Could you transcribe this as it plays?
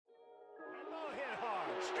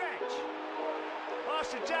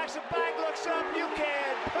Austin Jackson back, looks up, you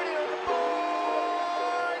can put it on the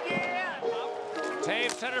board, yeah!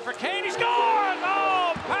 Taves centered for Kane, he scores!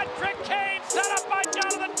 Oh, Patrick Kane set up by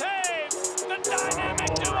Jonathan Taves! The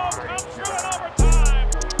dynamic duo comes through in overtime!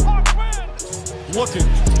 Hawks win! Looking,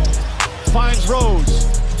 finds Rose.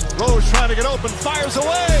 Rose trying to get open, fires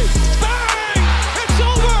away! Bang! It's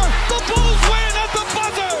over! The Bulls win at the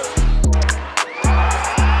buzzer!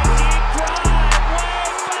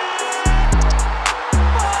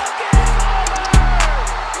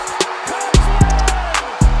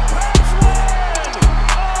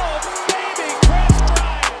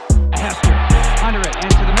 Under it,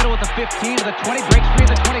 and to the middle of the 15, to the 20, breaks free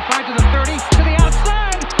to the 25, to the 30, to the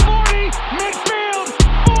outside, 40, midfield,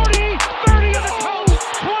 40, 30 of the coast,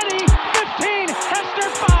 20, 15, Hester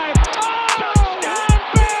 5, touchdown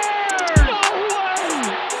Bears! No way!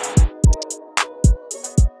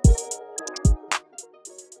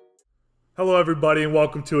 Hello, everybody, and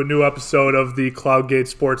welcome to a new episode of the Cloudgate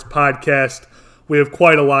Sports Podcast. We have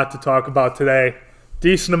quite a lot to talk about today.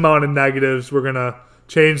 Decent amount of negatives. We're going to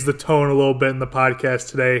change the tone a little bit in the podcast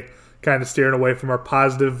today, kind of steering away from our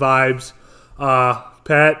positive vibes.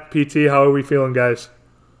 Pat, PT, how are we feeling, guys?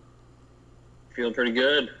 Feeling pretty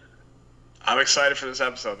good. I'm excited for this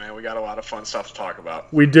episode, man. We got a lot of fun stuff to talk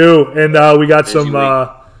about. We do, and we got some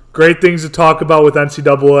great things to talk about with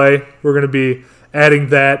NCAA. We're going to be adding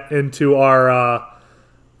that into our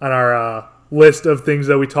list of things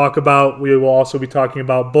that we talk about. We will also be talking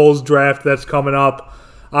about Bulls draft that's coming up.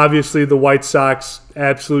 Obviously, the White Sox,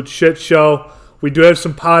 absolute shit show. We do have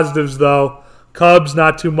some positives, though. Cubs,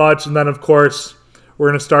 not too much. And then, of course, we're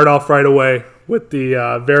going to start off right away with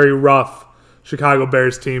the very rough Chicago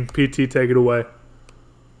Bears team. PT, take it away.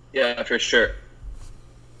 Yeah, for sure.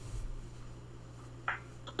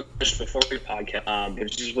 Just before we podcast,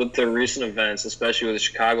 just with the recent events, especially with the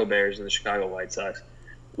Chicago Bears and the Chicago White Sox,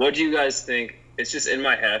 what do you guys think? It's just in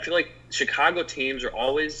my head. I feel like Chicago teams are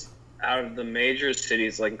always out of the major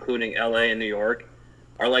cities, like including LA and New York,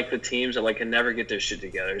 are like the teams that like can never get their shit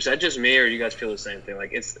together. Is that just me, or do you guys feel the same thing?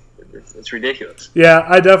 Like it's ridiculous. Yeah,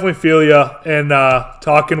 I definitely feel you. And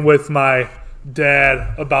talking with my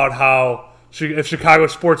dad about how if Chicago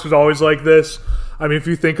sports was always like this, I mean, if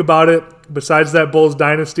you think about it, besides that Bulls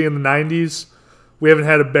dynasty in the 90s, we haven't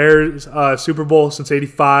had a Bears Super Bowl since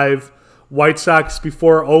 '85. White Sox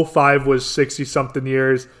before '05 was 60-something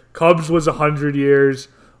years. Cubs was 100 years.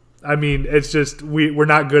 I mean, it's just we're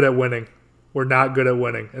not good at winning. We're not good at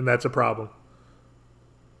winning, and that's a problem.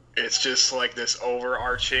 It's just like this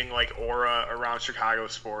overarching like aura around Chicago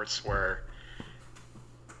sports where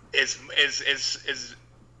is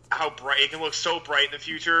how bright it can look so bright in the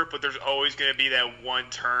future, but there's always going to be that one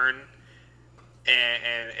turn,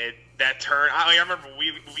 and that turn. I remember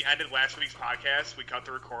we ended last week's podcast. We cut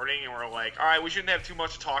the recording, and we're like, all right, we shouldn't have too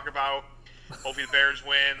much to talk about. Hopefully the Bears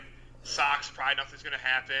win. Sox, probably nothing's going to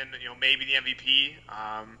happen. Maybe the MVP.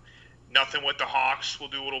 Nothing with the Hawks. We'll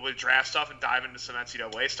do a little bit of draft stuff and dive into some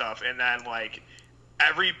NCAA stuff. And then, like,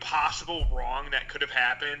 every possible wrong that could have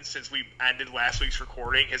happened since we ended last week's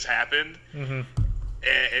recording has happened. Mm-hmm.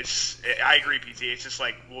 I agree, PT. It's just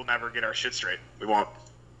like we'll never get our shit straight. We won't.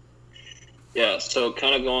 Yeah, so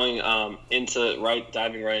kind of going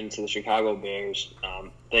diving right into the Chicago Bears,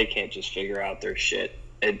 they can't just figure out their shit.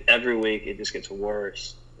 Every week it just gets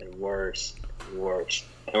worse and worse and worse.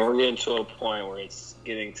 And we're getting to a point where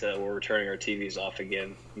we're turning our TVs off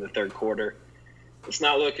again in the third quarter. It's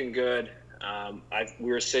not looking good.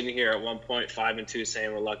 We were sitting here at one point 5-2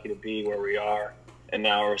 saying we're lucky to be where we are. And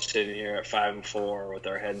now we're sitting here at 5-4 with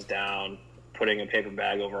our heads down, putting a paper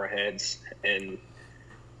bag over our heads and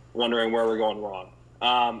wondering where we're going wrong.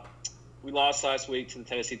 We lost last week to the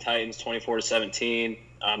Tennessee Titans 24-17.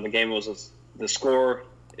 The score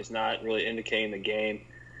is not really indicating the game.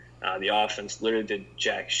 The offense literally did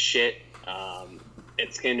jack shit.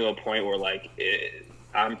 It's getting to a point where,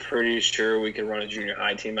 I'm pretty sure we could run a junior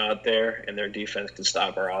high team out there, and their defense could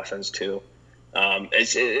stop our offense too.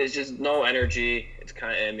 It's just no energy. It's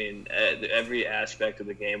every aspect of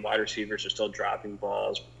the game. Wide receivers are still dropping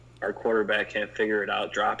balls. Our quarterback can't figure it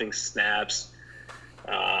out, dropping snaps.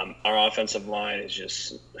 Our offensive line is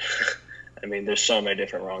just there's so many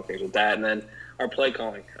different wrong things with that. And then our play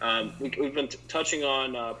calling. We've been touching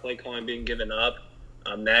on play calling being given up.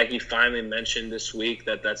 Nagy finally mentioned this week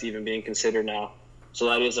that that's even being considered now. So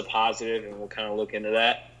that is a positive, and we'll kind of look into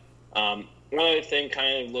that. One other thing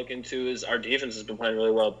kind of look into is our defense has been playing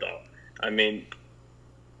really well, though.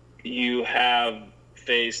 You have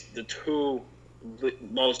faced the two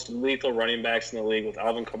most lethal running backs in the league with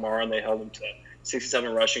Alvin Kamara, and they held him to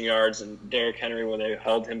 67 rushing yards, and Derrick Henry when they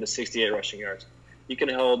held him to 68 rushing yards. you can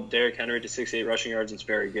hold Derrick Henry to 68 rushing yards. It's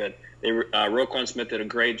very good. Roquan Smith did a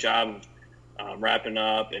great job of wrapping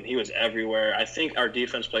up, and he was everywhere. I think our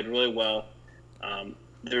defense played really well.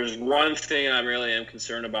 There's one thing I really am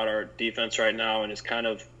concerned about our defense right now, and it's kind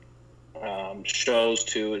of shows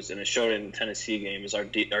too, and it showed in the Tennessee game, is our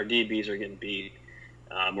DBs are getting beat.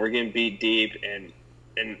 We're getting beat deep, and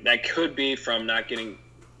that could be from not getting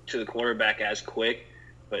to the quarterback as quick,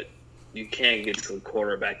 but you can't get to the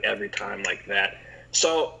quarterback every time like that.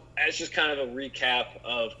 So it's just kind of a recap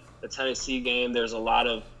of the Tennessee game. There's a lot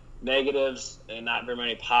of negatives and not very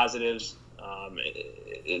many positives.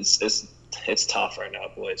 It's tough right now,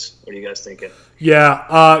 boys. What are you guys thinking?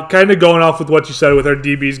 Yeah, kind of going off with what you said with our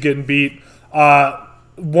DBs getting beat.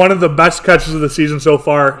 One of the best catches of the season so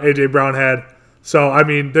far, A.J. Brown had. So, I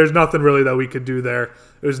mean, there's nothing really that we could do there.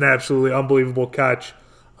 It was an absolutely unbelievable catch.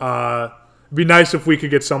 It'd be nice if we could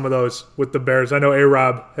get some of those with the Bears. I know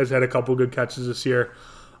A-Rob has had a couple good catches this year.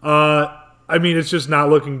 I mean, it's just not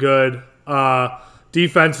looking good.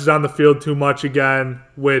 Defense is on the field too much again,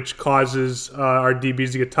 which causes our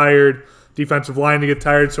DBs to get tired, defensive line to get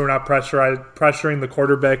tired, so we're not pressuring the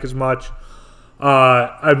quarterback as much.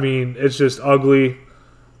 I mean, it's just ugly.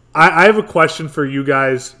 I have a question for you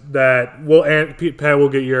guys that Pat will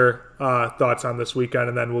get your thoughts on this weekend,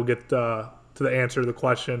 and then we'll get to the answer to the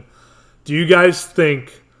question. Do you guys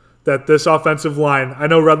think that this offensive line, I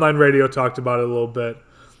know Redline Radio talked about it a little bit,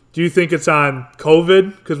 do you think it's on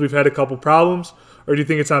COVID because we've had a couple problems, or do you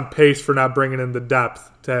think it's on pace for not bringing in the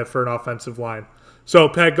depth for an offensive line? So,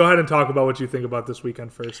 Pat, go ahead and talk about what you think about this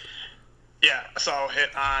weekend first. Yeah, so I'll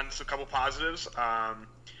hit on a couple positives.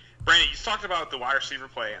 Brandon, you talked about the wide receiver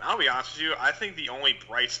play, and I'll be honest with you, I think the only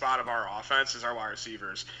bright spot of our offense is our wide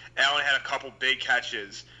receivers. Allen had a couple big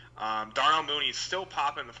catches. Darnell Mooney is still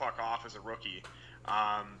popping the fuck off as a rookie.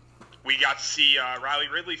 We got to see Riley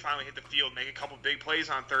Ridley finally hit the field, make a couple big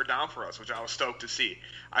plays on third down for us, which I was stoked to see.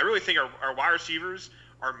 I really think our wide receivers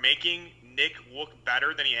are making Nick look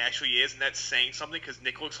better than he actually is, and that's saying something because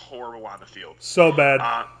Nick looks horrible on the field. So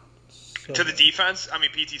bad. To the defense, I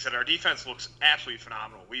mean, PT said our defense looks absolutely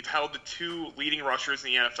phenomenal. We've held the two leading rushers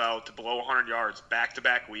in the NFL to below 100 yards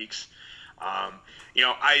back-to-back weeks.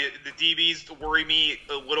 The DBs worry me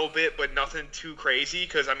a little bit, but nothing too crazy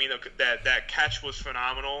because, I mean, that catch was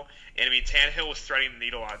phenomenal. And, I mean, Tannehill was threading the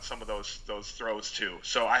needle on some of those throws, too.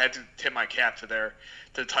 So I had to tip my cap to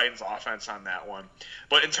the Titans' offense on that one.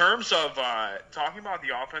 But in terms of talking about the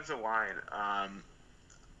offensive line,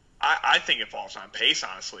 I think it falls on Pace,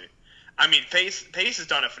 honestly. I mean, Pace has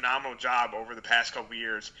done a phenomenal job over the past couple of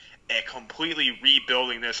years at completely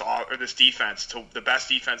rebuilding this defense to the best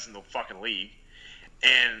defense in the fucking league,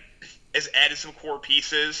 and has added some core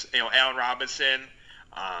pieces. Allen Robinson.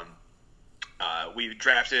 We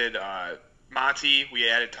drafted Monty. We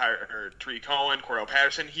added Tariq Cohen, Cordell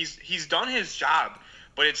Patterson. He's done his job,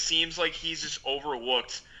 but it seems like he's just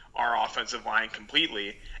overlooked our offensive line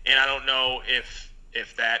completely. And I don't know if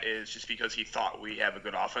that is just because he thought we have a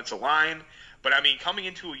good offensive line. But, I mean, coming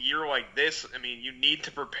into a year like this, I mean, you need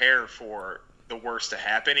to prepare for the worst to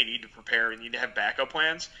happen. You need to prepare. You need to have backup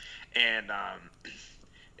plans. And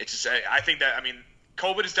it's just – I think that – I mean,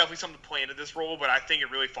 COVID is definitely something to play into this role, but I think it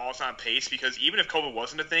really falls on Pace because even if COVID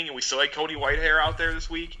wasn't a thing and we still had Cody Whitehair out there this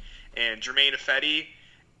week and Jermaine Ifedi,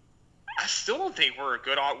 I still don't think we're a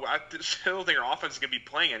good – I still don't think our offense is going to be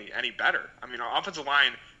playing any better. I mean, our offensive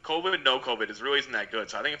line – COVID, no COVID, isn't that good.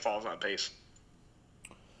 So I think it falls on Pace.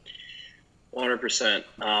 100%.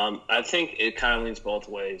 I think it kind of leans both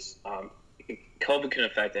ways. COVID can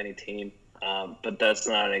affect any team, but that's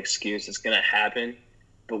not an excuse. It's going to happen.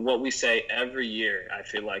 But what we say every year, I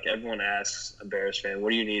feel like everyone asks a Bears fan, what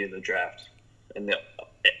do you need in the draft? And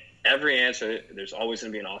every answer, there's always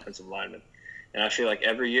going to be an offensive lineman. And I feel like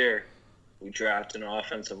every year we draft an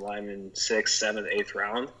offensive lineman 6th, 7th, 8th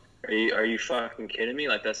round. Are you fucking kidding me?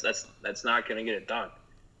 Like that's not going to get it done.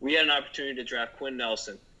 We had an opportunity to draft Quinn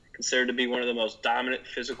Nelson, considered to be one of the most dominant,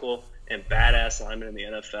 physical, and badass linemen in the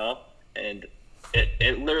NFL, and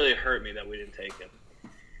it literally hurt me that we didn't take him.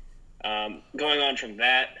 Going on from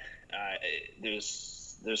that,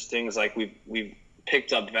 there's things like we've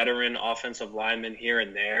picked up veteran offensive linemen here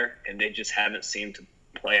and there, and they just haven't seemed to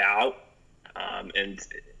play out.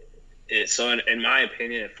 So in my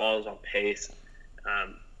opinion, it falls on Pace.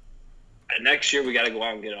 Next year, we got to go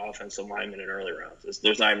out and get an offensive lineman in early rounds.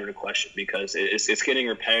 There's not even a question because it's getting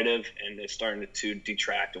repetitive and it's starting to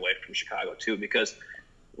detract away from Chicago too. Because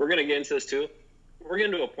we're going to get into this too. We're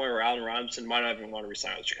getting to a point where Allen Robinson might not even want to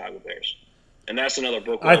resign with the Chicago Bears, and that's another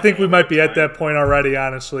book. I think we might be at that point already.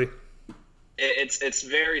 Honestly, it's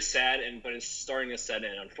very sad, but it's starting to set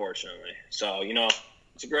in, unfortunately. So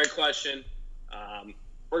it's a great question.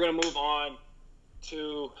 We're going to move on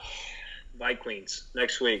to Vikings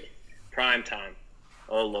next week. Prime time.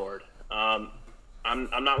 Oh, Lord. I'm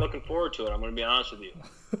not looking forward to it. I'm going to be honest with you.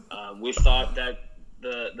 We thought that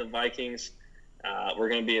the Vikings were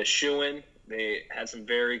going to be a shoo-in. They had some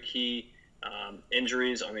very key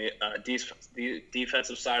injuries on the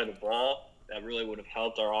defensive side of the ball that really would have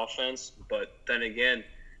helped our offense. But then again,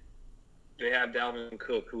 they have Dalvin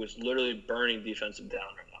Cook, who is literally burning defensive down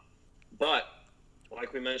right now. But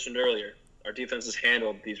like we mentioned earlier, our defense has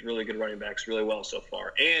handled these really good running backs really well so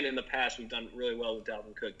far. And in the past, we've done really well with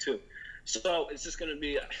Dalvin Cook too. So it's just going to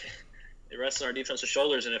be it rests on our defensive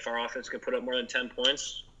shoulders. And if our offense can put up more than 10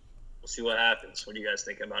 points, we'll see what happens. What are you guys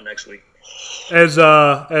thinking about next week? As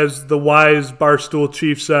the wise Barstool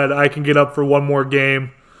Chief said, I can get up for one more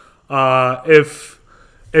game. If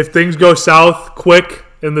things go south quick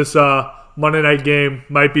in this Monday night game,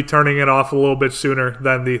 might be turning it off a little bit sooner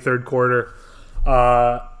than the third quarter.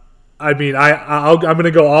 I'm going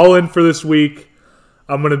to go all in for this week.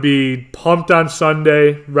 I'm going to be pumped on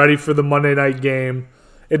Sunday, ready for the Monday night game.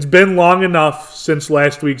 It's been long enough since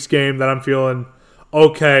last week's game that I'm feeling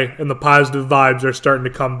okay, and the positive vibes are starting to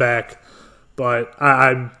come back. But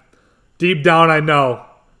I'm deep down, I know,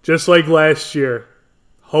 just like last year,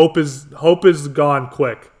 hope is gone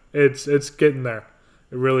quick. It's getting there.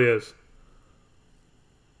 It really is.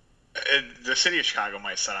 The city of Chicago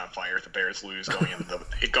might set on fire if the Bears lose going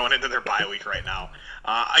into their bye week right now.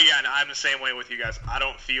 Again, I'm the same way with you guys. I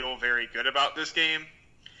don't feel very good about this game.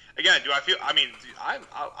 Again, do I feel? I mean,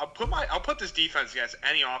 I'll put this defense against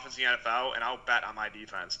any offense in the NFL, and I'll bet on my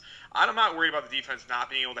defense. I'm not worried about the defense not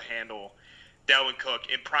being able to handle Dalvin Cook.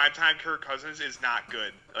 In primetime, Kirk Cousins is not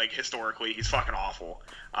good. Like, historically, he's fucking awful.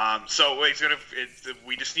 So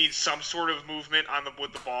we just need some sort of movement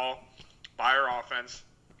with the ball by our offense.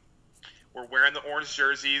 We're wearing the orange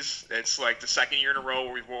jerseys. It's like the second year in a row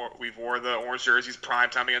where we've wore the orange jerseys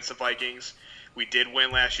primetime against the Vikings. We did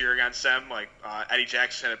win last year against them. Like Eddie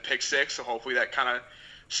Jackson had a pick six, so hopefully that kind of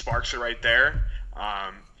sparks it right there.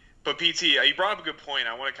 But PT, you brought up a good point.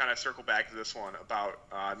 I want to kind of circle back to this one about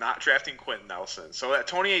not drafting Quentin Nelson. So that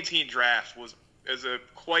 2018 draft was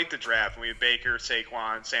quite the draft. We had Baker,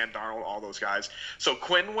 Saquon, Sam Darnold, all those guys. So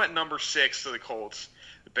Quentin went number 6 to the Colts.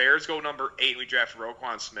 The Bears go number 8, and we draft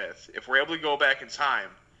Roquan Smith. If we're able to go back in time,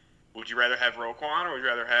 would you rather have Roquan or would you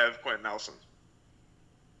rather have Quentin Nelson?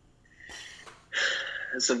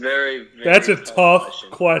 It's a very, very That's a tough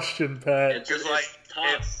question, Pat. It's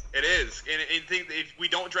tough. It is. And think if we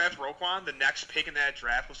don't draft Roquan, the next pick in that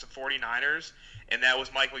draft was the 49ers, and that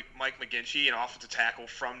was Mike McGlinchey, an offensive tackle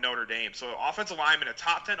from Notre Dame. So offensive lineman, a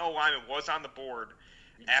top 10 O-lineman, was on the board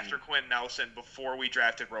after Quentin Nelson before we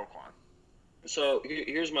drafted Roquan. So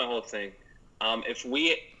here's my whole thing. If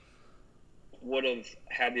we would have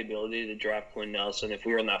had the ability to draft Quentin Nelson, if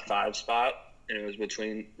we were in that 5 spot and it was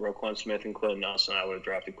between Roquan Smith and Quentin Nelson, I would have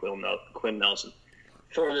drafted Quentin Nelson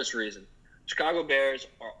for this reason. Chicago Bears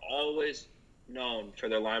are always known for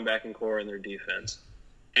their linebacking core and their defense.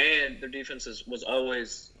 And their defense was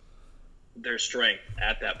always their strength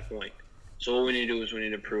at that point. So what we need to do is we need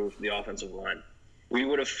to improve the offensive line.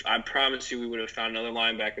 I promise you, we would have found another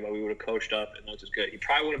linebacker that we would have coached up and looked as good. He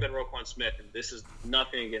probably would have been Roquan Smith, and this is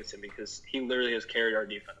nothing against him because he literally has carried our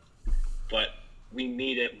defense. But we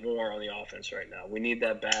need it more on the offense right now. We need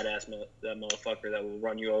that badass, that motherfucker that will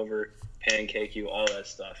run you over, pancake you, all that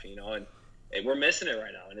stuff, you know. And we're missing it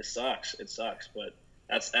right now, and it sucks. It sucks, but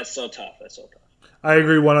that's so tough. That's so tough. I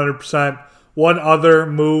agree 100%. One other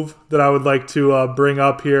move that I would like to bring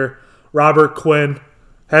up here, Robert Quinn.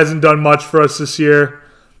 Hasn't done much for us this year.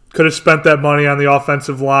 Could have spent that money on the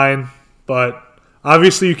offensive line, but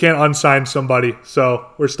obviously you can't unsign somebody, so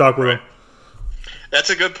we're stuck with him. That's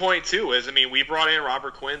a good point too. We brought in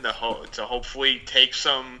Robert Quinn to hopefully take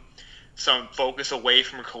some focus away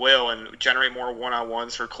from Khalil and generate more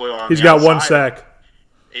one-on-ones for Khalil. He's got 1 sack.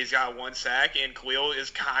 He's got 1 sack, and Khalil is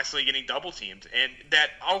constantly getting double-teamed. And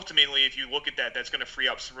that ultimately, if you look at that, that's going to free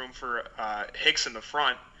up some room for Hicks in the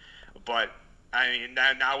front. But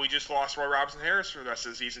now we just lost Roy Robertson-Harris for the rest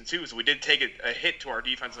of the season too, so we did take a hit to our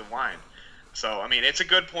defensive line. So, it's a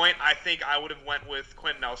good point. I think I would have went with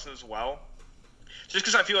Quentin Nelson as well, just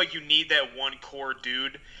because I feel like you need that one core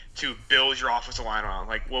dude to build your offensive line on.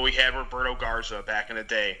 Like, we had Roberto Garza back in the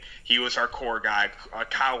day. He was our core guy.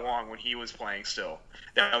 Kyle Long when he was playing still.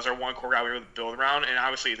 That was our one core guy we were able to build around, and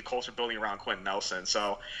obviously the Colts are building around Quentin Nelson.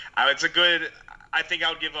 So, it's a good – I think I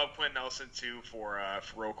would give up Quentin Nelson too for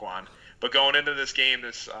Roquan. But going into this game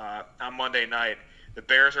on Monday night, the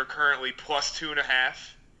Bears are currently plus 2.5,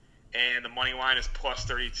 and the money line is plus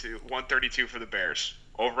 132 for the Bears.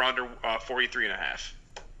 Over under 43.5.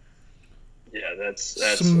 Yeah, that's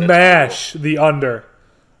smash the under.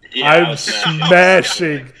 Yeah, I'm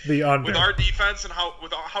smashing the under. With our defense and how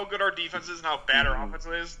good our defense is and how bad our offense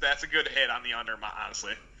is, that's a good hit on the under,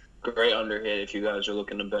 honestly. Great under hit if you guys are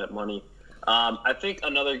looking to bet money. I think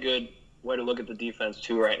another good way to look at the defense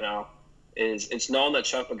too right now is it's known that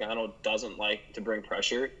Chuck Pagano doesn't like to bring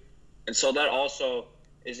pressure, and so that also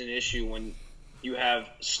is an issue when you have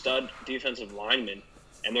stud defensive linemen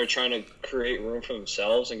and they're trying to create room for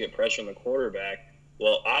themselves and get pressure on the quarterback.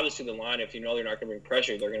 Well, obviously the line, if you know they're not going to bring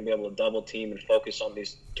pressure, they're going to be able to double team and focus on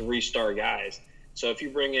these 3-star guys. So if you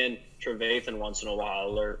bring in Trevathan once in a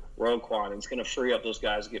while or Roquan, it's going to free up those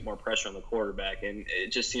guys to get more pressure on the quarterback. And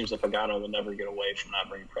it just seems that Pagano will never get away from not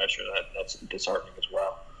bringing pressure. That's disheartening as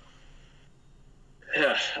well.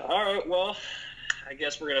 Yeah. All right. Well, I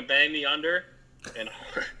guess we're going to bang the under and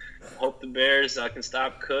hope the Bears can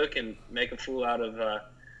stop Cook and make a fool out of the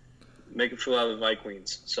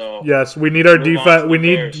Vikings. So yes, we need our defense. We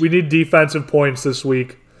need defensive points this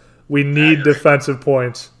week. We need defensive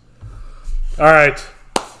points. All right,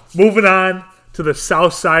 moving on to the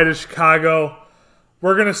south side of Chicago.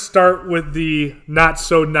 We're going to start with the not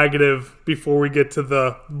so negative before we get to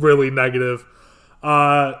the really negative.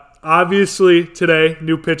 Obviously, today,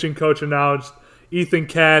 new pitching coach announced, Ethan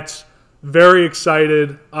Katz. Very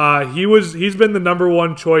excited. He's been the number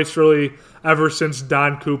one choice really ever since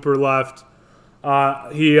Don Cooper left.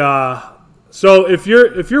 So if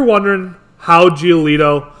you're wondering how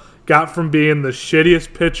Giolito got from being the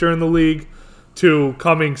shittiest pitcher in the league to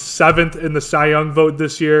coming 7th in the Cy Young vote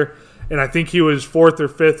this year, and I think he was 4th or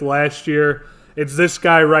 5th last year, it's this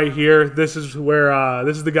guy right here. This is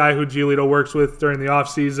the guy who Giolito works with during the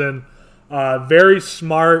offseason. Very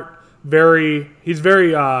smart. He's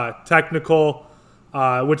very technical,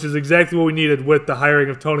 which is exactly what we needed with the hiring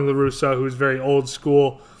of Tony La Russa, who's very old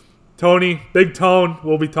school. Tony, Big Tone,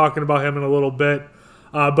 we'll be talking about him in a little bit.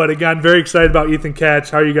 But again, very excited about Ethan Katz.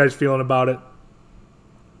 How are you guys feeling about it?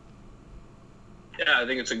 Yeah, I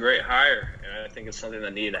think it's a great hire, and I think it's something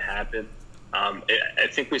that needed to happen. I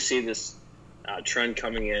think we see this trend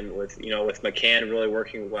coming in with McCann really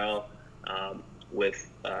working well.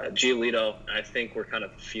 With Giolito, I think we're kind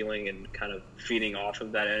of feeling and kind of feeding off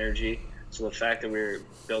of that energy. So the fact that we're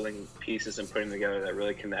building pieces and putting them together that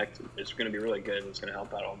really connect is going to be really good. It's going to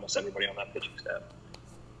help out almost everybody on that pitching staff.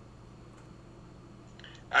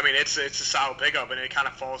 I mean, it's a solid pickup, and it kind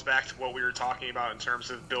of falls back to what we were talking about in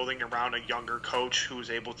terms of building around a younger coach who's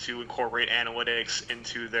able to incorporate analytics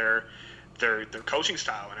into their coaching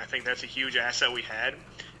style. And I think that's a huge asset we had,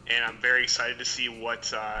 and I'm very excited to see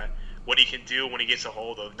what he can do when he gets a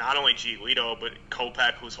hold of not only Giolito, but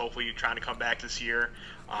Kopech, who's hopefully trying to come back this year,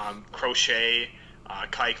 Crochet,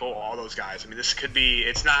 Keuchel, all those guys. I mean, this could be –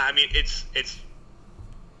 it's not – I mean, it's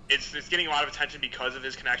getting a lot of attention because of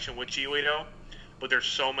his connection with Giolito, but there's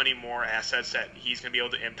so many more assets that he's going to be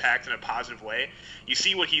able to impact in a positive way. You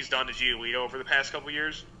see what he's done to Giolito over the past couple of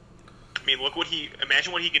years. I mean,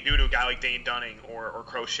 imagine what he can do to a guy like Dane Dunning or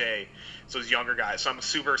Crochet, those younger guys. So I'm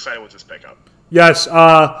super excited with this pickup. Yes,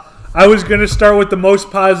 I was going to start with the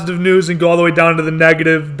most positive news and go all the way down to the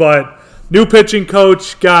negative, but new pitching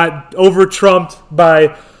coach got over-trumped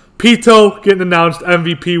by Pito getting announced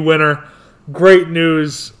MVP winner. Great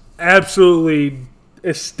news. Absolutely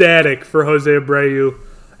ecstatic for Jose Abreu.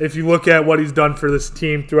 If you look at what he's done for this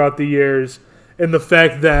team throughout the years and the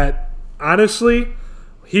fact that, honestly,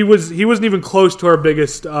 he wasn't even close to our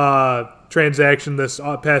biggest transaction this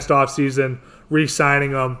past offseason,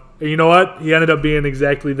 re-signing him. And you know what? He ended up being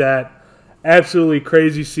exactly that. Absolutely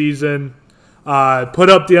crazy season. Put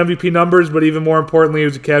up the MVP numbers, but even more importantly, he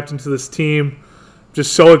was a captain to this team.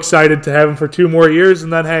 Just so excited to have him for 2 more years,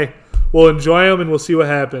 and then, hey, we'll enjoy him and we'll see what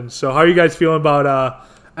happens. So how are you guys feeling about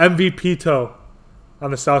MVP Toe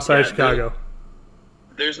on the south side of Chicago?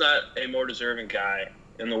 There's not a more deserving guy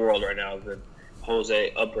in the world right now than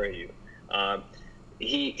Jose Abreu.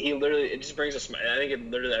 He literally, it just brings a smile. I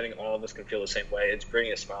think all of us can feel the same way. It's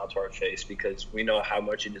bringing a smile to our face because we know how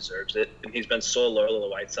much he deserves it. And he's been so loyal to the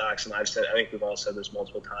White Sox. And I think we've all said this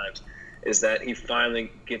multiple times, is that he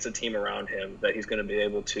finally gets a team around him that he's going to be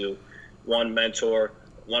able to, one, mentor,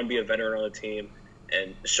 one, be a veteran on the team,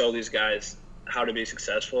 and show these guys how to be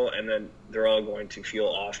successful. And then they're all going to feel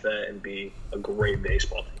off that and be a great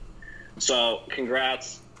baseball team. So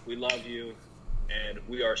congrats. We love you. And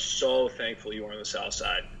we are so thankful you are on the south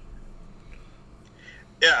side.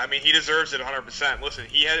 Yeah, I mean, he deserves it 100%. Listen,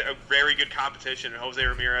 he had a very good competition in Jose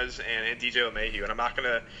Ramirez and DJ LeMahieu, and I'm not going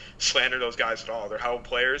to slander those guys at all. They're hell of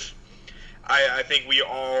players. I think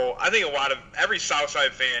every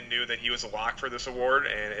Southside fan knew that he was a lock for this award,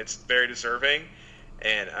 and it's very deserving.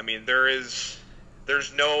 And, I mean, there's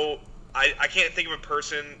no I can't think of a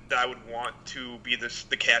person that I would want to be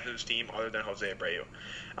the captain of this team other than Jose Abreu.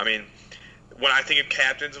 I mean, when I think of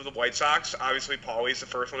captains of the White Sox, obviously Paulie's the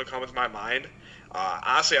first one to come to my mind.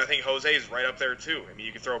 Honestly, I think Jose is right up there too. I mean,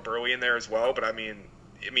 you can throw Burley in there as well, but I mean,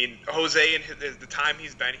 Jose and the time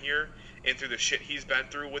he's been here and through the shit he's been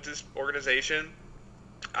through with this organization,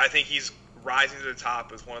 I think he's rising to the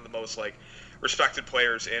top as one of the most respected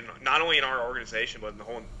players in not only in our organization but in the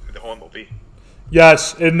whole MLB.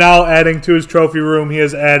 Yes, and now adding to his trophy room, he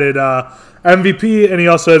has added MVP, and he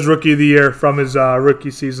also has Rookie of the Year from his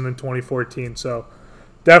rookie season in 2014. So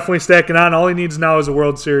definitely stacking on. All he needs now is a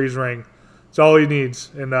World Series ring. That's all he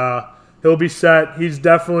needs, and he'll be set. He's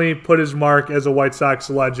definitely put his mark as a White Sox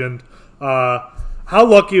legend. How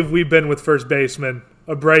lucky have we been with first baseman?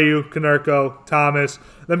 Abreu, Konerko, Thomas.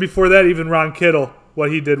 Then before that, even Ron Kittle,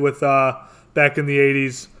 what he did with back in the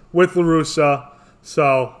 80s with La Russa.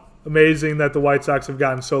 So amazing that the White Sox have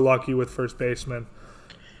gotten so lucky with first baseman.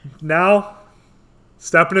 Now,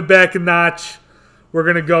 stepping it back a notch, we're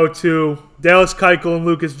going to go to Dallas Keuchel and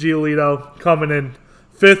Lucas Giolito coming in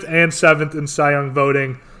 5th and 7th in Cy Young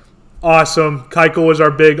voting. Awesome. Keuchel was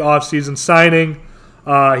our big offseason signing.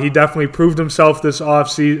 He definitely proved himself this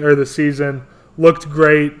offseason or this season. Looked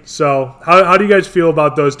great. So, how do you guys feel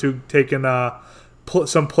about those two taking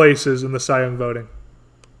some places in the Cy Young voting?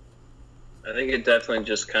 I think it definitely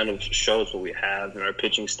just kind of shows what we have in our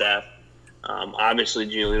pitching staff. Obviously,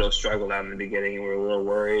 Giolito struggled out in the beginning, and we were a little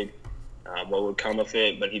worried what would come of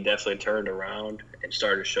it, but he definitely turned around and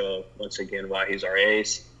started to show once again why he's our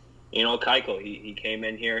ace. Keuchel, he came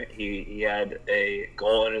in here, he had a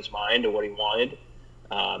goal in his mind of what he wanted,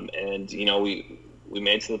 and we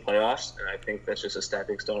made it to the playoffs, and I think that's just a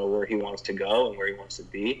stepping stone of where he wants to go and where he wants to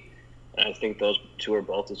be. And I think those two are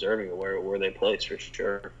both deserving of where they place for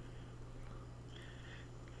sure.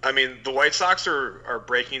 I mean, the White Sox are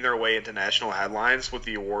breaking their way into national headlines with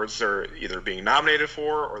the awards they're either being nominated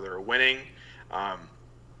for or they're winning.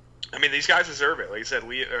 These guys deserve it. Like I said,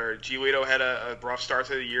 Giolito had a rough start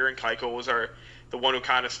to the year, and Keuchel was the one who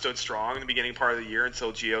kind of stood strong in the beginning part of the year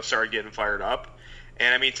until Gio started getting fired up.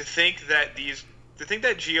 And to think that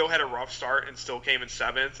Gio had a rough start and still came in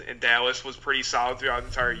 7th, and Dallas was pretty solid throughout the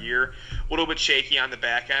entire year, a little bit shaky on the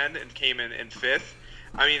back end, and came in 5th.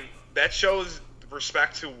 That shows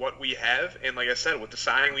respect to what we have, and like I said, with the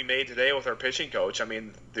signing we made today with our pitching coach,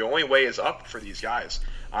 the only way is up for these guys.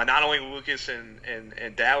 Not only Lucas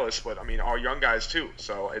and Dallas, but all young guys too.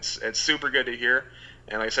 So it's super good to hear,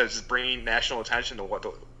 and like I said, it's just bringing national attention to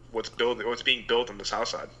what's being built on the South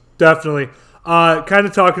Side. Definitely. Kind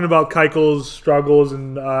of talking about Keuchel's struggles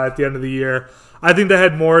and at the end of the year, I think that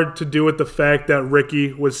had more to do with the fact that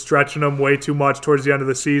Ricky was stretching him way too much towards the end of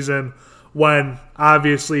the season, when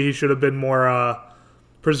obviously he should have been more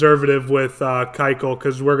preservative with Keuchel,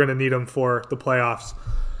 because we're going to need him for the playoffs.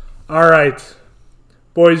 All right.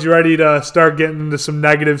 Boys, you ready to start getting into some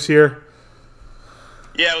negatives here?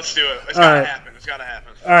 Yeah, let's do it. It's got to happen. It's got to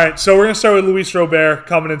happen. All right, so we're going to start with Luis Robert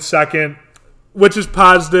coming in 2nd, which is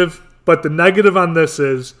positive, but the negative on this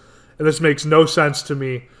is, and this makes no sense to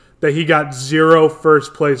me, that he got 0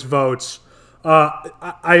 first-place votes.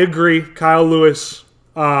 I agree. Kyle Lewis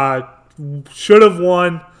should have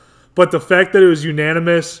won, but the fact that it was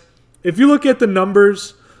unanimous, if you look at the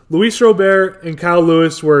numbers, Luis Robert and Kyle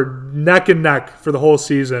Lewis were neck and neck for the whole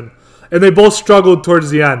season, and they both struggled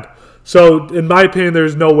towards the end. So, in my opinion,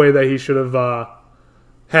 there's no way that he should have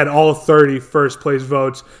had all 30 first-place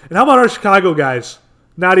votes. And how about our Chicago guys?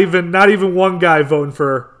 Not even one guy voting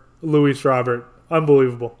for Luis Robert.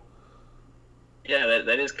 Unbelievable. Yeah,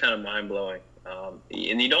 that is kind of mind-blowing.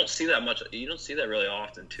 And you don't see that much. You don't see that really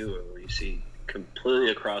often, too, where you see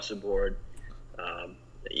completely across the board.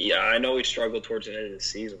 I know he struggled towards the end of the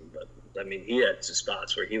season, but, he had some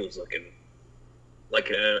spots where he was looking like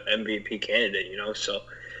an MVP candidate, So,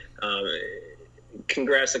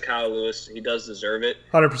 congrats to Kyle Lewis. He does deserve it.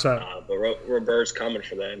 100%. But Robert's coming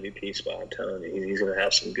for the MVP spot. I'm telling you, he's going to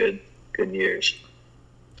have some good years.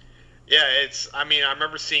 Yeah, I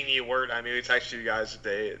remember seeing the alert. We texted you guys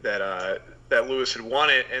today that Lewis had won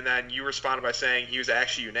it, and then you responded by saying he was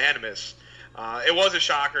actually unanimous. It was a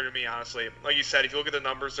shocker to me, honestly. Like you said, if you look at the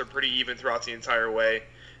numbers, they're pretty even throughout the entire way.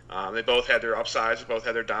 They both had their upsides, they both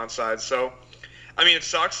had their downsides. So, it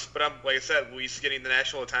sucks, but like I said, Luis is getting the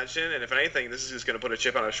national attention, and if anything, this is just going to put a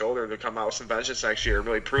chip on his shoulder to come out with some vengeance next year and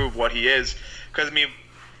really prove what he is. Because,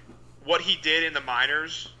 what he did in the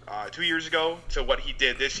minors 2 years ago to what he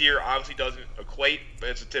did this year obviously doesn't equate, but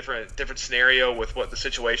it's a different scenario with what the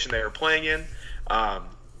situation they were playing in.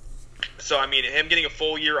 So him getting a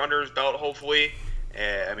full year under his belt, hopefully.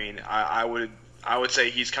 I would say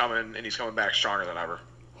he's coming, and he's coming back stronger than ever.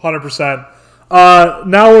 100%.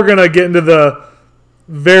 Now we're going to get into the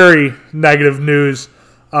very negative news.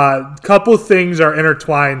 Couple things are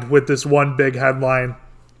intertwined with this one big headline.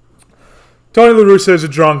 Tony La Russa is a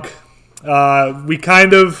drunk. We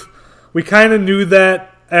kind of knew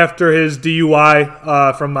that after his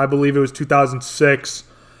DUI from, I believe it was 2006.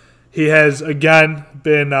 He has again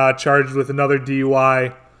been charged with another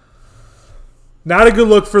DUI. Not a good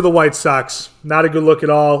look for the White Sox. Not a good look at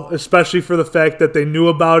all, especially for the fact that they knew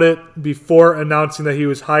about it before announcing that he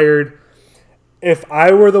was hired. If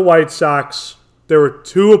I were the White Sox, there were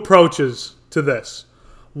two approaches to this.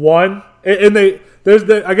 One, and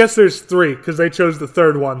I guess there's three because they chose the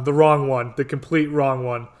third one, the wrong one, the complete wrong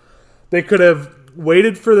one. They could have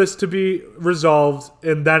waited for this to be resolved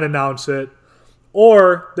and then announce it,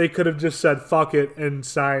 or they could have just said fuck it and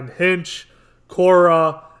signed Hinch,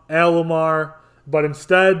 Cora, Alomar. But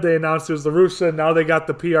instead, they announced it was La Russa. Now they got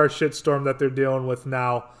the PR shitstorm that they're dealing with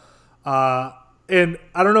now. And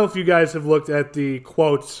I don't know if you guys have looked at the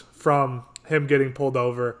quotes from him getting pulled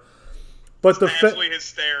over. But it's absolutely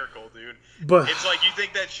hysterical, dude. But it's like you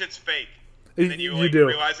think that shit's fake. And then you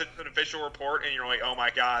realize it's an official report, and you're like, oh my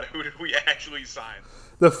God, who did we actually sign?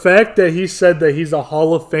 The fact that he said that he's a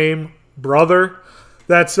Hall of Fame brother,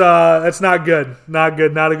 that's not good. Not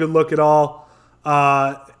good. Not a good look at all.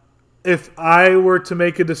 If I were to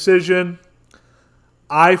make a decision,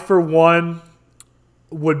 I, for one,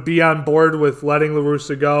 would be on board with letting La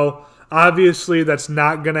Russa go. Obviously, that's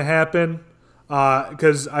not going to happen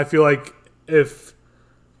because I feel like if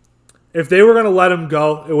they were going to let him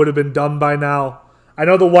go, it would have been done by now. I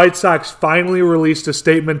know the White Sox finally released a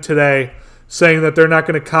statement today saying that they're not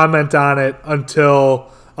going to comment on it until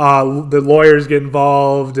the lawyers get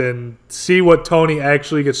involved and see what Tony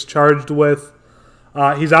actually gets charged with.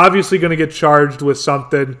 He's obviously going to get charged with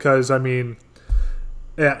something because, I mean,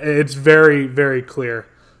 yeah, it's very, very clear.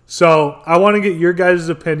 So I want to get your guys'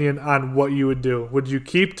 opinion on what you would do. Would you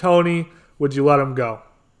keep Tony? Would you let him go?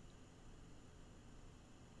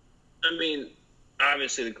 I mean,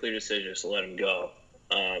 obviously the clear decision is to let him go.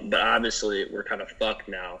 But obviously we're kind of fucked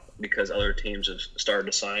now because other teams have started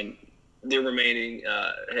to sign their remaining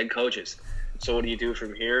head coaches. So what do you do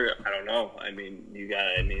from here? I don't know. I mean,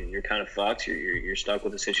 you're kind of fucked. You're stuck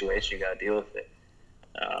with the situation. You got to deal with it.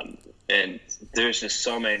 And there's just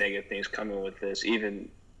so many negative things coming with this, even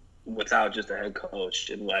without just a head coach.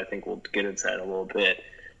 And I think we'll get into that in a little bit.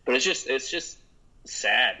 But it's just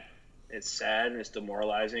sad. It's sad and it's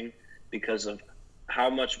demoralizing because of how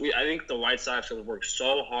much I think the White Sox have worked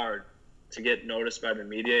so hard to get noticed by the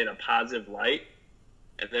media in a positive light.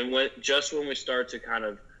 And then when we start to kind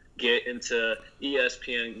of get into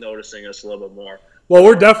ESPN noticing us a little bit more. Well,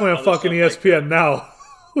 we're definitely on fucking ESPN now.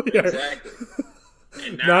 Exactly.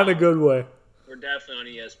 And now, not in a good way. We're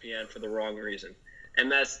definitely on ESPN for the wrong reason.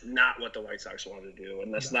 And that's not what the White Sox wanted to do,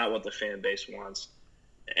 and that's not what the fan base wants.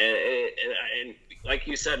 And like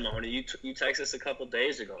you said, Mahoney, you texted us a couple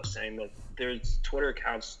days ago saying that there's Twitter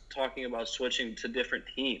accounts talking about switching to different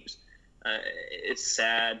teams. It's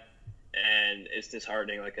sad, and it's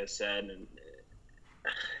disheartening, like I said, and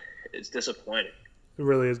it's disappointing. It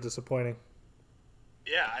really is disappointing.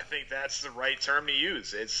 Yeah, I think that's the right term to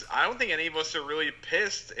use. I don't think any of us are really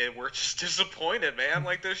pissed. We're just disappointed, man.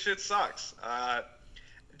 Like, this shit sucks. I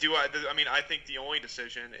think the only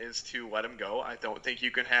decision is to let him go. I don't think you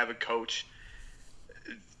can have a coach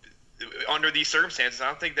under these circumstances. I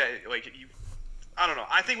don't think that, I don't know.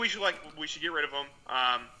 I think we should get rid of him.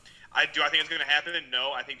 I think it's going to happen?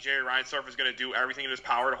 No. I think Jerry Reinsdorf is going to do everything in his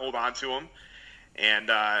power to hold on to him. And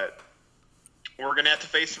we're going to have to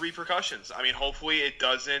face the repercussions. I mean, hopefully it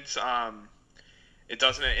doesn't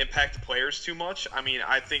impact the players too much. I mean,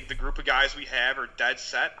 I think the group of guys we have are dead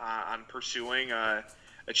set on pursuing a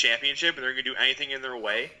championship, and they're going to do anything in their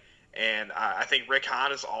way. And I think Rick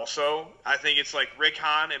Hahn is also – I think it's like Rick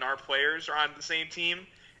Hahn and our players are on the same team,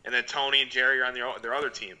 and then Tony and Jerry are on their other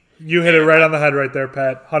team. You hit it right on the head right there,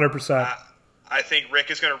 Pat, 100%. I think Rick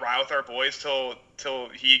is going to ride with our boys till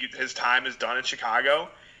his time is done in Chicago,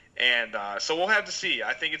 and so we'll have to see.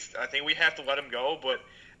 I think we have to let him go, but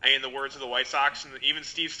in the words of the White Sox, and even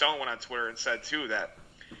Steve Stone went on Twitter and said too that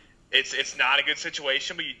it's not a good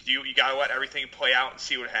situation, but you got to let everything play out and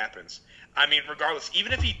see what happens. I mean, regardless,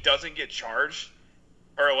 even if he doesn't get charged,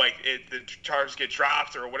 or the charges get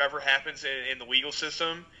dropped, or whatever happens in the legal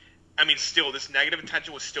system, I mean, still this negative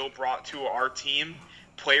attention was still brought to our team.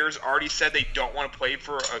 Players already said they don't want to play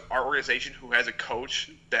for our organization who has a coach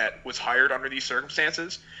that was hired under these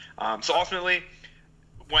circumstances. So ultimately,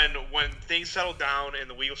 when things settle down and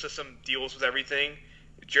the legal system deals with everything,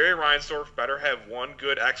 Jerry Reinsdorf better have one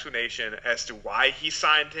good explanation as to why he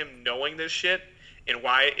signed him knowing this shit, And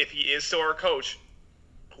why, if he is still our coach,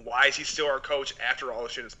 why is he still our coach after all the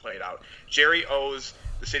shit is played out? Jerry owes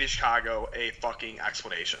the city of Chicago a fucking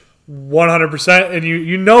explanation. 100%. And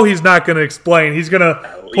you know he's not going to explain. He's going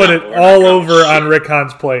to put it all over on Rick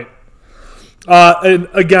Hahn's plate. And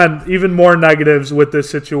again, even more negatives with this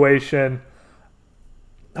situation.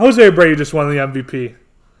 Jose Abreu just won the MVP.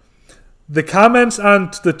 The comments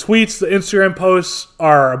on the tweets, the Instagram posts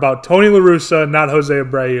are about Tony La Russa, not Jose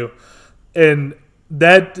Abreu. And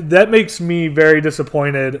that makes me very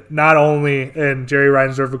disappointed, not only in Jerry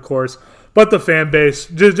Reinsdorf, of course, but the fan base.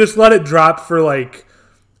 Just let it drop for like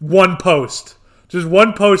one post. Just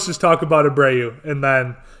one post, just talk about Abreu, and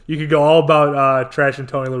then you could go all about trashing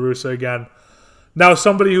Tony La Russa again. Now,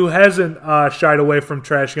 somebody who hasn't shied away from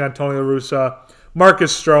trashing on Tony La Russa,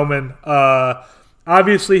 Marcus Stroman.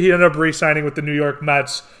 Obviously, he ended up re-signing with the New York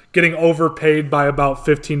Mets, getting overpaid by about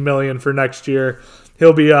 $15 million for next year.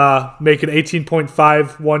 He'll be making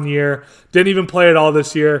 $18.5 1 year. Didn't even play at all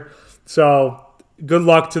this year. So good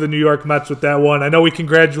luck to the New York Mets with that one. I know we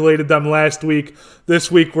congratulated them last week.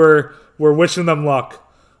 This week we're wishing them luck.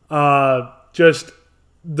 This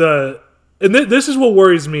is what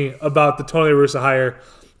worries me about the Tony La Russa hire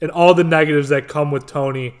and all the negatives that come with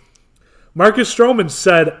Tony. Marcus Stroman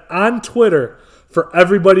said on Twitter for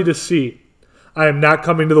everybody to see, I am not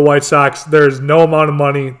coming to the White Sox. There is no amount of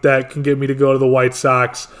money that can get me to go to the White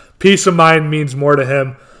Sox. Peace of mind means more to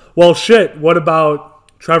him. Well, shit, what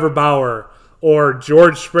about Trevor Bauer or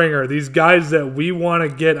George Springer? These guys that we want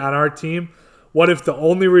to get on our team, what if the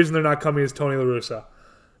only reason they're not coming is Tony La Russa?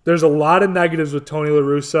 There's a lot of negatives with Tony La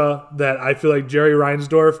Russa that I feel like Jerry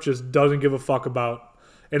Reinsdorf just doesn't give a fuck about.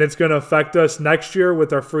 And it's going to affect us next year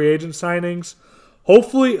with our free agent signings.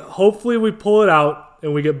 Hopefully we pull it out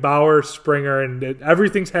and we get Bauer, Springer, and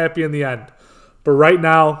everything's happy in the end. But right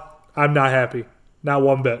now, I'm not happy. Not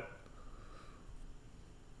one bit.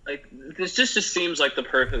 Like, this just seems like the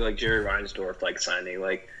perfect, like, Jerry Reinsdorf, like, signing.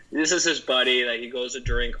 Like, this is his buddy that he goes to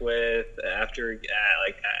drink with after,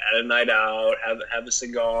 at a night out, have a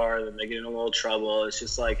cigar, and then they get in a little trouble. It's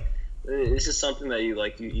just like, it's just something that you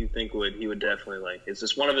think he would definitely like. It's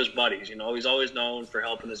just one of his buddies, you know. He's always known for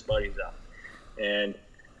helping his buddies out. And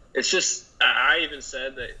it's just, I even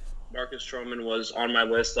said that Marcus Stroman was on my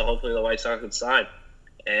list that hopefully the White Sox would sign.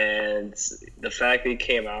 And the fact that he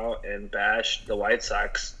came out and bashed the White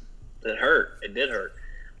Sox, it hurt. It did hurt.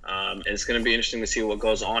 And it's going to be interesting to see what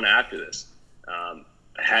goes on after this.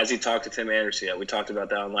 Has he talked to Tim Anderson yet? We talked about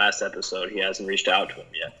that on last episode. He hasn't reached out to him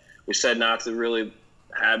yet. We said not to really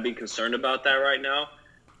be concerned about that right now.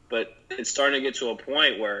 But it's starting to get to a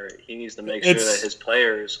point where he needs to make sure that his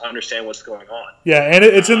players understand what's going on. Yeah, and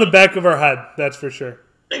it's in the back of our head, that's for sure.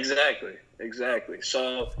 Exactly.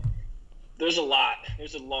 So there's a lot.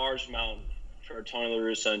 There's a large mountain for Tony La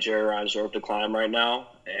Russa and Jerry Reinsdorf to climb right now,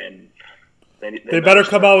 and they better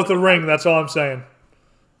come out with a ring. That's all I'm saying.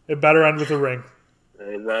 It better end with a ring.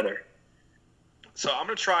 They better. So I'm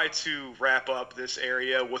going to try to wrap up this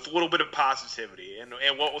area with a little bit of positivity and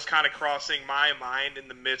what was kind of crossing my mind in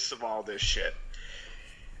the midst of all this shit.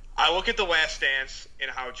 I look at The Last Dance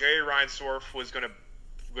and how Jerry Reinsdorf was going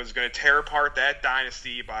to tear apart that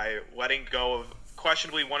dynasty by letting go of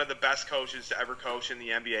questionably one of the best coaches to ever coach in the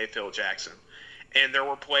NBA, Phil Jackson. And there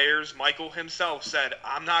were players, Michael himself said,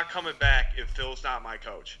 I'm not coming back if Phil's not my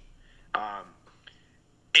coach.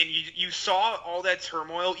 And you saw all that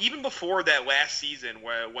turmoil even before that last season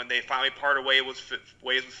when they finally parted ways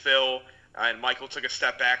with Phil and Michael took a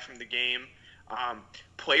step back from the game.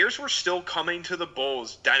 Players were still coming to the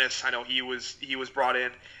Bulls. Dennis, I know he was brought in.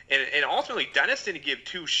 And ultimately, Dennis didn't give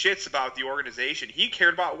two shits about the organization. He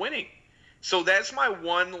cared about winning. So that's my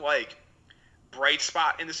one, bright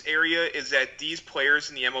spot in this area is that these players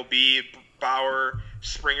in the MLB, Bauer,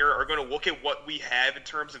 Springer, are going to look at what we have in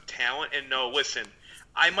terms of talent and know, listen,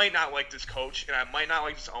 I might not like this coach and I might not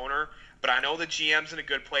like this owner, but I know the GM's in a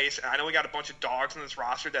good place, and I know we got a bunch of dogs on this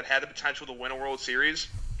roster that had the potential to win a World Series.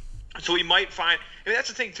 So we might find – and that's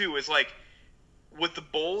the thing, too, is, with the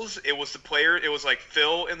Bulls, it was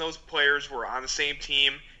Phil and those players were on the same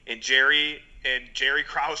team, and Jerry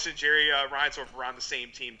Krause and Jerry Reinsdorf were on the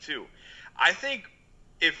same team, too. I think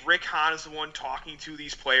if Rick Hahn is the one talking to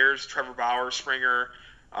these players, Trevor Bauer, Springer,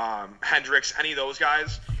 Hendricks, any of those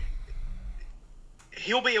guys –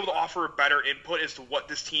 he'll be able to offer better input as to what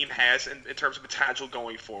this team has in terms of potential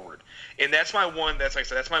going forward. And that's my one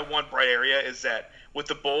bright area is that with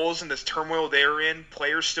the Bulls and this turmoil they're in,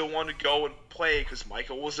 players still want to go and play because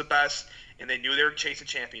Michael was the best and they knew they were chasing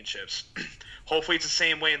championships. Hopefully it's the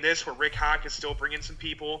same way in this where Rick Hahn can still bring in some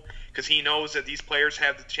people because he knows that these players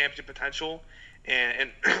have the championship potential. and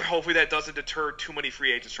hopefully that doesn't deter too many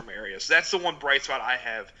free agents from areas. So that's the one bright spot I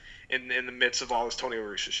have in the midst of all this Tony La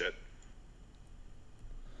Russa shit.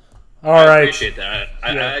 All I right. appreciate that.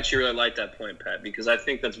 I actually really like that point, Pat, because I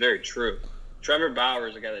think that's very true. Trevor Bauer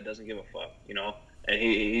is a guy that doesn't give a fuck, and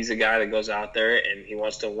he's a guy that goes out there and he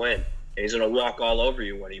wants to win. And he's going to walk all over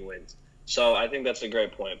you when he wins. So I think that's a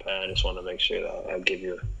great point, Pat. I just want to make sure that I give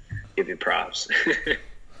you props.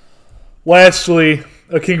 Lastly,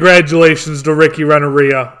 congratulations to Ricky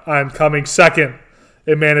Renneria on coming second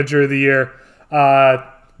in Manager of the Year.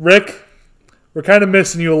 Rick, we're kind of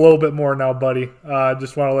missing you a little bit more now, buddy.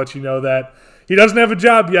 Just want to let you know that. He doesn't have a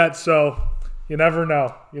job yet, so you never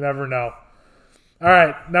know. You never know. All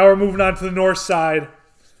right, now we're moving on to the north side.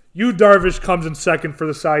 Yu Darvish comes in second for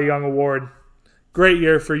the Cy Young Award. Great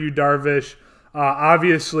year for Yu Darvish.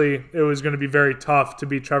 Obviously, it was going to be very tough to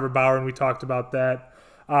beat Trevor Bauer, and we talked about that.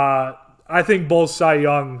 I think both Cy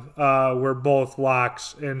Young were both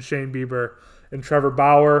locks in Shane Bieber and Trevor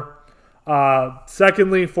Bauer.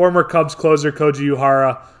 Secondly, former Cubs closer Koji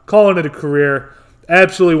Uehara, calling it a career.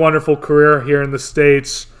 Absolutely wonderful career here in the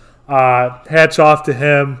States. Hats off to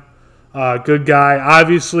him. Good guy.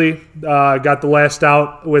 Obviously, got the last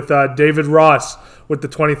out with David Ross with the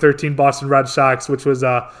 2013 Boston Red Sox, which was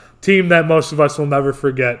a team that most of us will never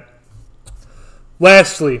forget.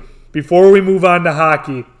 Lastly, before we move on to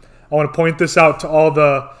hockey, I want to point this out to all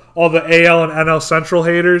the AL and NL Central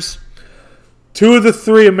haters. 2 of the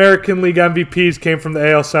 3 American League MVPs came from the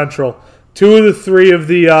AL Central. 2 of the 3 of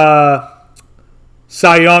the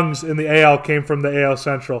Cy Youngs in the AL came from the AL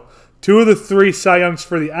Central. 2 of the 3 Cy Youngs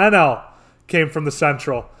for the NL came from the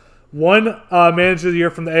Central. 1 Manager of the Year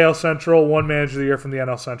from the AL Central, 1 Manager of the Year from the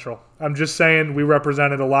NL Central. I'm just saying we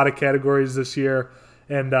represented a lot of categories this year,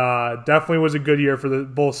 and definitely was a good year for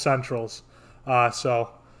both Centrals.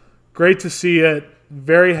 So great to see it.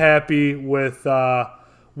 Very happy with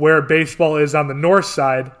where baseball is on the north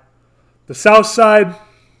side. The south side,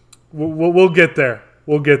 we'll get there.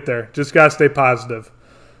 We'll get there. Just got to stay positive.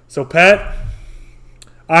 So, Pat,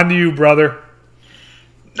 on to you, brother.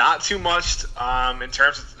 Not too much in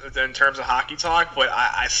terms of hockey talk, but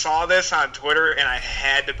I saw this on Twitter and I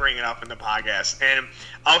had to bring it up in the podcast. And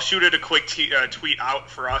I'll shoot it a quick tweet out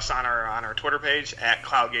for us on our Twitter page at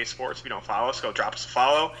Cloudgate Sports. If you don't follow us, go drop us a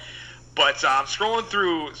follow. But scrolling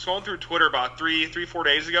through Twitter about 4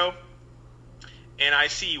 days ago, and I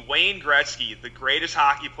see Wayne Gretzky, the greatest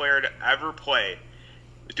hockey player to ever play,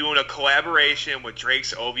 doing a collaboration with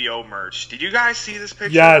Drake's OVO merch. Did you guys see this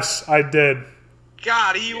picture? Yes, I did.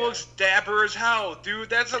 God, he looks dapper as hell, dude.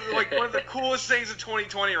 That's like one of the coolest things of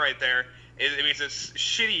 2020 right there. I mean, it's a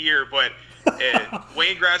shitty year, but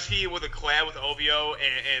Wayne Gretzky with a collab with OVO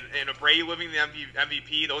and Brady living the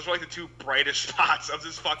MVP, those are like the 2 brightest spots of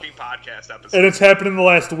this fucking podcast episode. And it's happened in the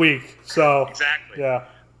last week, so exactly. Yeah.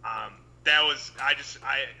 That was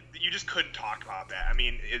you just couldn't talk about that. I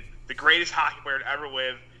mean, the greatest hockey player to ever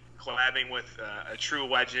live, collabing with a true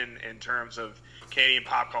legend in terms of Canadian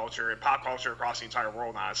pop culture and pop culture across the entire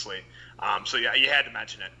world, honestly. So yeah, you had to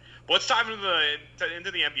mention it. But let's dive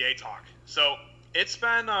into the NBA talk. So it's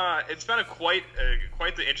been quite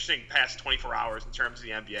the interesting past 24 hours in terms of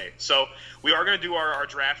the NBA. So we are going to do our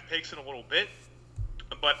draft picks in a little bit,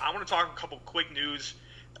 but I want to talk a couple quick news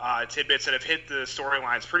tidbits that have hit the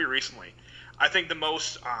storylines pretty recently. I think the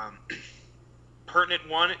most pertinent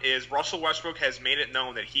one is Russell Westbrook has made it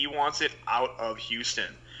known that he wants it out of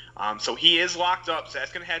Houston. So he is locked up, so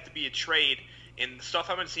that's going to have to be a trade. And the stuff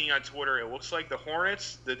I've been seeing on Twitter, it looks like the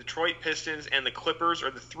Hornets, the Detroit Pistons, and the Clippers are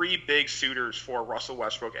the 3 big suitors for Russell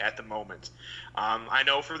Westbrook at the moment. I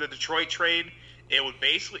know for the Detroit trade, it would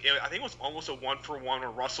basically, I think it was almost a 1-for-1 where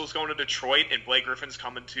Russell's going to Detroit and Blake Griffin's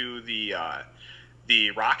coming to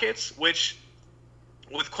the Rockets, which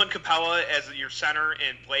with Clint Capella as your center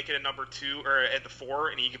and Blake at a number 2 or at the 4,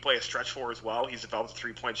 and he can play a stretch 4 as well. He's developed a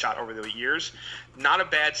 3-point shot over the years. Not a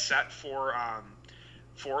bad set for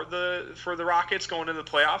the Rockets going into the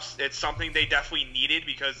playoffs. It's something they definitely needed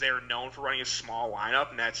because they are known for running a small lineup,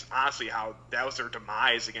 and that's honestly how that was their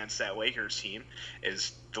demise against that Lakers team.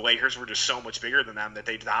 Is the Lakers were just so much bigger than them that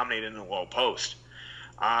they dominated in the low post.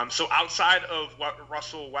 So outside of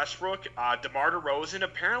Russell Westbrook, DeMar DeRozan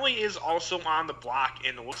apparently is also on the block,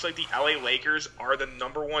 and it looks like the LA Lakers are the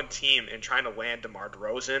number 1 team in trying to land DeMar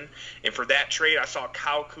DeRozan. And for that trade, I saw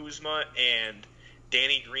Kyle Kuzma and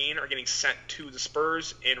Danny Green are getting sent to the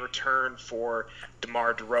Spurs in return for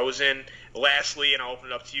DeMar DeRozan. Lastly, and I'll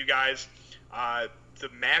open it up to you guys, the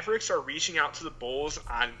Mavericks are reaching out to the Bulls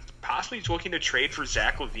on possibly looking to trade for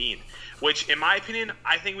Zach LaVine, which, in my opinion,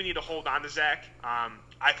 I think we need to hold on to Zach.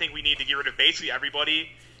 I think we need to get rid of basically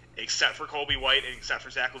everybody except for Colby White and except for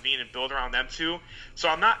Zach LaVine, and build around them two. So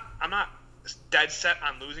I'm not dead set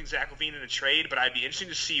on losing Zach LaVine in a trade, but I'd be interested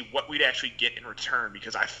to see what we'd actually get in return,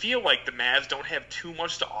 because I feel like the Mavs don't have too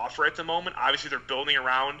much to offer at the moment. Obviously, they're building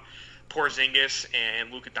around Porzingis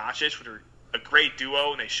and Luka Doncic, which are a great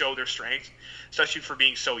duo, and they show their strength, especially for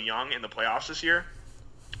being so young in the playoffs this year.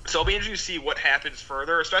 So it'll be interesting to see what happens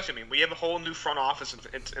further, especially, we have a whole new front office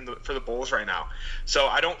for the Bulls right now. So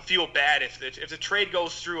I don't feel bad if the trade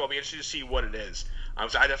goes through. I'll be interested to see what it is.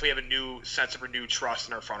 So I definitely have a new sense of renewed trust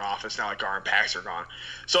in our front office now that Gar and Pax are gone.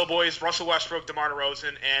 So, boys, Russell Westbrook, DeMar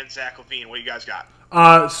DeRozan, and Zach LaVine, what do you guys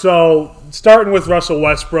got? So starting with Russell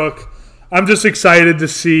Westbrook, I'm just excited to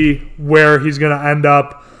see where he's going to end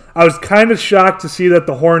up. I was kind of shocked to see that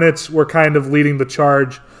the Hornets were kind of leading the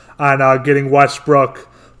charge on getting Westbrook.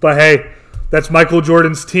 But, hey, that's Michael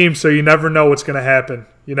Jordan's team, so you never know what's going to happen.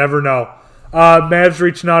 You never know. Mavs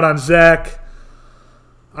reaching out on Zach.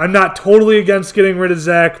 I'm not totally against getting rid of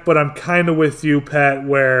Zach, but I'm kind of with you, Pat,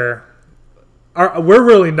 where we're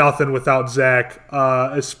really nothing without Zach,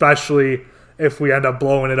 especially if we end up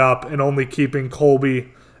blowing it up and only keeping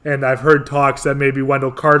Colby. And I've heard talks that maybe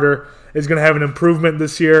Wendell Carter is going to have an improvement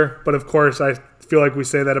this year. But, of course, I feel like we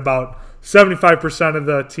say that about 75% of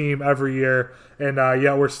the team every year. And,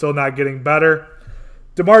 yet we're still not getting better.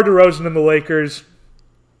 DeMar DeRozan and the Lakers.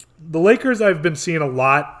 The Lakers I've been seeing a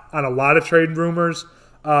lot on a lot of trade rumors,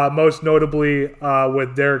 most notably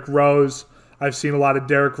with Derrick Rose. I've seen a lot of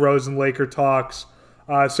Derrick Rose and Laker talks.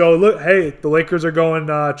 So, look, hey, the Lakers are going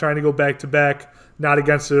trying to go back-to-back. Not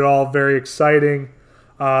against it at all. Very exciting.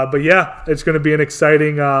 But, yeah, it's going to be an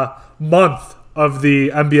exciting month of the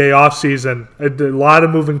NBA offseason. A lot of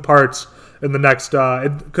moving parts in the next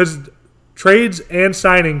because trades and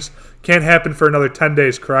signings can't happen for another 10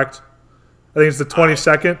 days, correct? I think it's the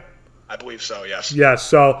 22nd. I believe so, yes. Yes,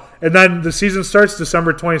 so, and then the season starts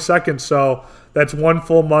December 22nd, so that's one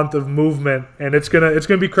full month of movement, and it's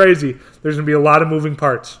gonna be crazy. There's going to be a lot of moving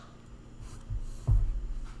parts.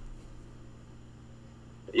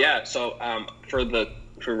 Yeah, so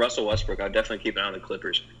for Russell Westbrook, I'd definitely keep an eye on the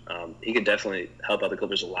Clippers. He could definitely help out the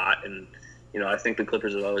Clippers a lot, and I think the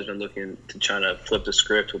Clippers have always been looking to try to flip the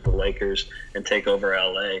script with the Lakers and take over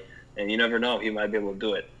LA, and you never know, he might be able to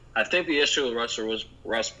do it. I think the issue with Russell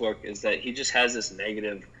Westbrook is that he just has this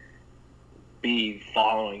negative bee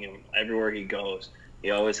following him everywhere he goes.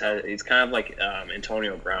 He's kind of like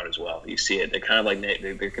Antonio Brown as well. You see it. They're kind of like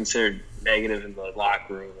they're considered negative in the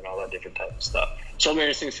locker room and all that different type of stuff. So it'll be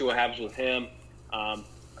interesting to see what happens with him.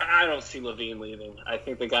 I don't see LaVine leaving. I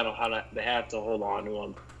think they have to hold on to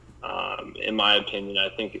him. In my opinion, I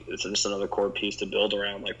think it's just another core piece to build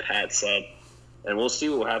around, like Pat said. And we'll see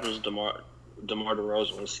what happens with DeMar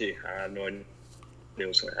DeRozan. We'll see. I have no idea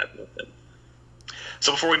what's going to happen with him.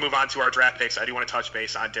 So before we move on to our draft picks, I do want to touch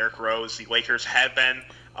base on Derrick Rose. The Lakers have been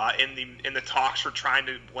in the talks for trying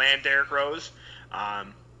to land Derrick Rose.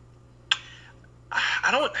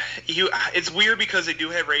 It's weird because they do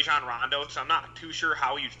have Rajon Rondo, so I'm not too sure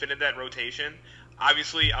how you'd fit into that rotation.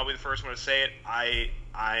 Obviously, I'll be the first one to say it. I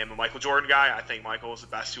am a Michael Jordan guy. I think Michael is the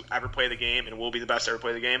best to ever play the game and will be the best to ever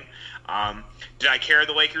play the game. Did I care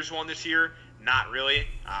the Lakers won this year? Not really.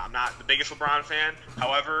 I'm not the biggest LeBron fan.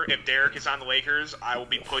 However, if Derrick is on the Lakers, I will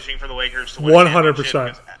be pushing for the Lakers to win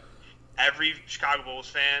 100%. Every Chicago Bulls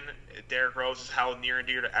fan, Derrick Rose is held near and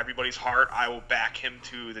dear to everybody's heart. I will back him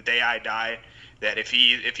to the day I die. That if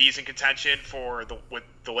he's in contention with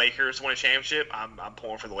the Lakers to win a championship, I'm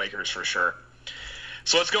pulling for the Lakers for sure.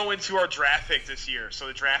 So let's go into our draft pick this year. So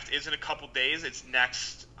the draft is in a couple days. It's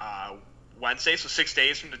next Wednesday, so 6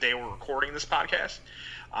 days from the day we're recording this podcast.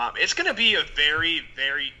 It's going to be a very,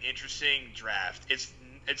 very interesting draft. It's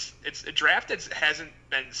a draft that hasn't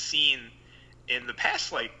been seen in the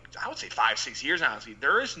past, I would say 5-6 years, honestly.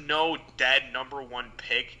 There is no dead number one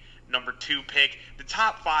pick, number two pick. The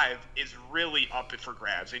top five is really up for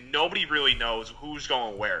grabs, and nobody really knows who's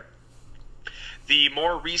going where. The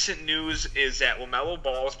more recent news is that LaMelo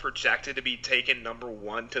Ball is projected to be taken number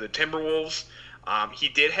one to the Timberwolves. He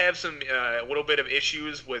did have a little bit of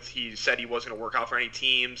issues he said he wasn't going to work out for any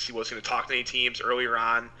teams. He wasn't going to talk to any teams earlier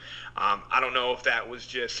on. I don't know if that was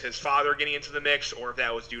just his father getting into the mix or if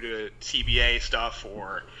that was due to CBA stuff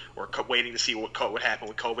or waiting to see what would happen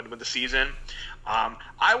with COVID with the season.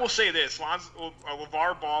 I will say this,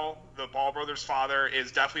 LeVar Ball, the Ball brothers' father,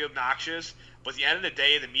 is definitely obnoxious, but at the end of the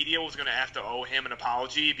day, the media was going to have to owe him an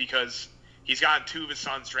apology because he's gotten two of his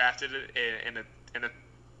sons drafted in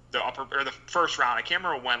the first round. I can't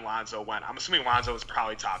remember when Lonzo went. I'm assuming Lonzo was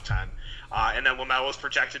probably top 10. And then LaMelo is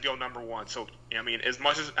projected to go number one. So, as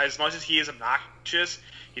much as he is obnoxious,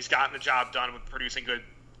 he's gotten the job done with producing good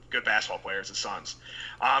good basketball players, the Suns.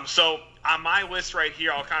 So on my list right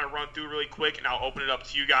here, I'll kind of run through really quick, and I'll open it up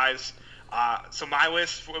to you guys. So my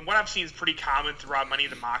list, what I've seen is pretty common throughout many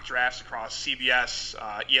of the mock drafts across CBS,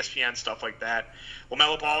 ESPN, stuff like that.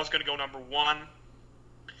 LaMelo Ball is going to go number 1.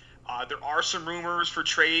 There are some rumors for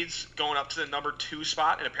trades going up to the number 2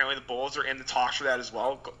 spot, and apparently the Bulls are in the talks for that as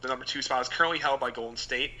well. The number 2 spot is currently held by Golden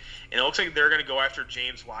State, and it looks like they're going to go after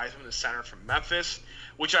James Wiseman, the center from Memphis,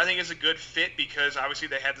 which I think is a good fit because obviously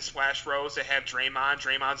they had the Splash Bros. They have Draymond.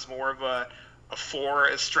 Draymond's more of a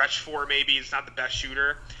stretch 4 maybe. He's not the best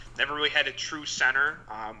shooter. Never really had a true center.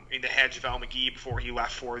 They had JaVale McGee before he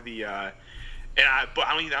left for the but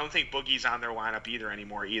I don't think Boogie's on their lineup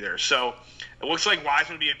either. So it looks like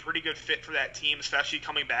Wiseman would be a pretty good fit for that team, especially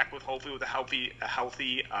coming back with hopefully with a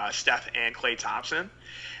healthy Steph and Klay Thompson.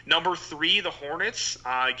 Number 3, the Hornets.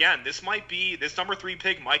 Again, this number 3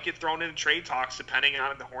 pick might get thrown into trade talks depending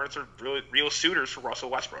on if the Hornets are real suitors for Russell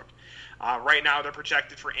Westbrook. Right now they're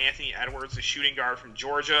projected for Anthony Edwards, the shooting guard from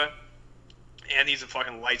Georgia. And he's a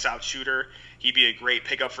fucking lights-out shooter. He'd be a great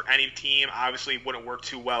pickup for any team. Obviously, wouldn't work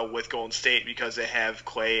too well with Golden State because they have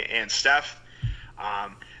Klay and Steph.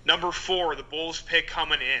 Number 4, the Bulls pick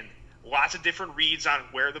coming in. Lots of different reads on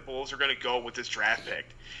where the Bulls are going to go with this draft pick.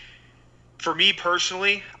 For me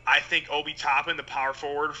personally, I think Obi Toppin, the power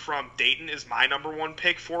forward from Dayton, is my number 1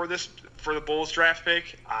 pick for the Bulls draft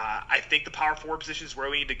pick. I think the power forward position is where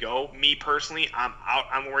we need to go. Me personally, I'm out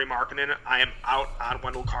on Lauri Markkanen. I am out on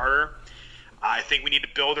Wendell Carter. I think we need to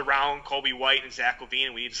build around Kobe White and Zach LaVine,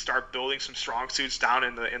 and we need to start building some strong suits down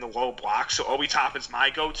in the low blocks. So Obi Toppin's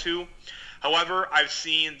my go-to. However, I've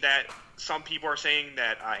seen that some people are saying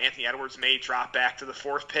that Anthony Edwards may drop back to the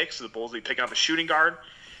 4th pick, so the Bulls will be picking up a shooting guard.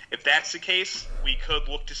 If that's the case, we could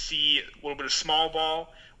look to see a little bit of small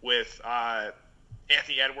ball with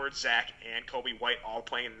Anthony Edwards, Zach, and Kobe White all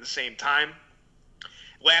playing at the same time.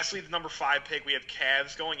 Lastly, the number 5 pick, we have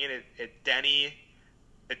Cavs going in at Denny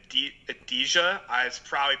Adija. I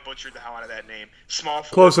probably butchered the hell out of that name. Small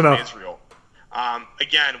forward Close enough. From Israel.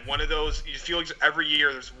 Again, one of those, you feel like every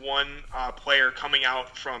year there's one player coming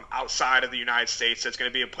out from outside of the United States that's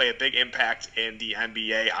going to play a big impact in the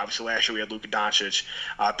NBA. Obviously, last year we had Luka Doncic.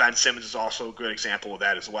 Ben Simmons is also a good example of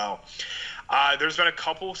that as well. There's been a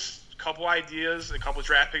couple ideas, a couple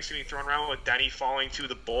draft picks getting thrown around with Denny falling to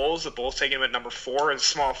the Bulls. The Bulls taking him at number 4 as a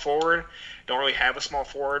small forward. Don't really have a small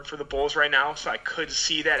forward for the Bulls right now, so I could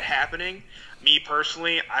see that happening. Me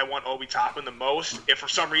personally, I want Obi Toppin the most. If for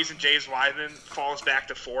some reason James Wiseman falls back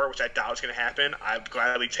to 4, which I doubt is going to happen, I'd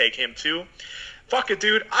gladly take him too. Fuck it,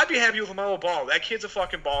 dude. I'd be happy with LaMelo Ball. That kid's a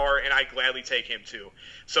fucking baller, and I'd gladly take him too.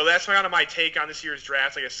 So that's kind of my take on this year's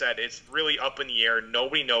draft. Like I said, it's really up in the air.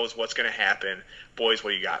 Nobody knows what's going to happen. Boys, what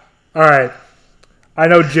do you got? All right. I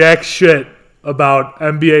know jack shit about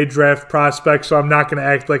NBA draft prospects, so I'm not going to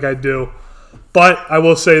act like I do. But I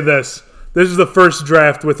will say this. This is the first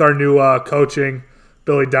draft with our new coaching,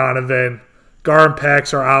 Billy Donovan. Gar and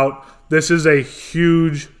Pax are out. This is a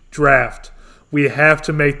huge draft. We have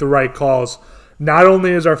to make the right calls. Not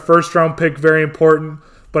only is our first-round pick very important,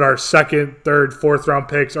 but our second, third, fourth-round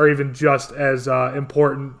picks are even just as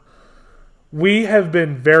important. We have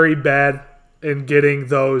been very bad in getting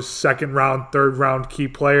those second-round, third-round key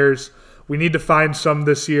players. We need to find some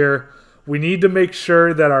this year. We need to make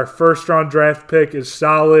sure that our first-round draft pick is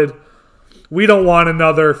solid. We don't want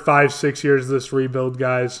another 5-6 years of this rebuild,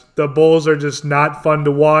 guys. The Bulls are just not fun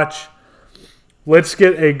to watch. Let's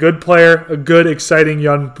get a good player, a good, exciting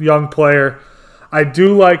young player. I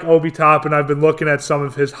do like Obi Toppin. I've been looking at some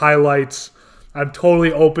of his highlights. I'm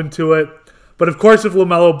totally open to it. But, of course, if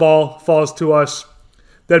LaMelo Ball falls to us,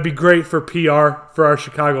 that'd be great for PR for our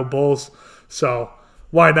Chicago Bulls. So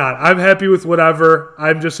why not? I'm happy with whatever.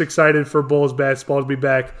 I'm just excited for Bulls basketball to be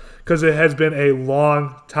back because it has been a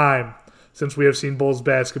long time since we have seen Bulls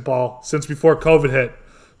basketball, since before COVID hit.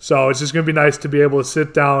 So it's just going to be nice to be able to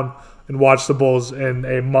sit down and watch the Bulls in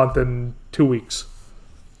a month and 2 weeks.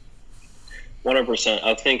 100%.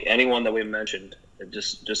 I think anyone that we mentioned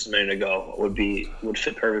just a minute ago would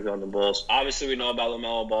fit perfectly on the Bulls. Obviously, we know about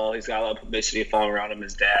LaMelo Ball. He's got a lot of publicity following around him.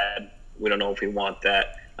 His dad. We don't know if we want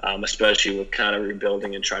that, especially with kind of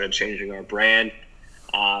rebuilding and trying to changing our brand.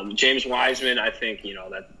 James Wiseman, I think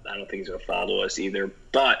that I don't think he's going to follow us either.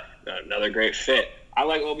 But another great fit. I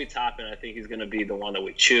like Obi Toppin. I think he's going to be the one that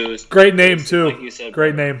we choose. Great name too. Like you said,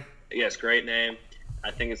 great name. Yes, great name.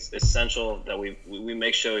 I think it's essential that we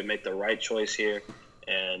make sure we make the right choice here.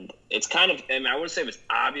 And it's kind of, I wouldn't say it's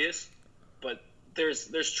obvious, but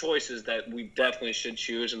there's choices that we definitely should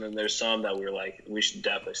choose, and then there's some that we're like, we should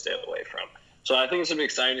definitely stay away from. So I think it's going to be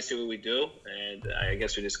exciting to see what we do, and I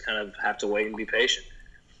guess we just kind of have to wait and be patient. 100%. One hundred percent. I think anyone that we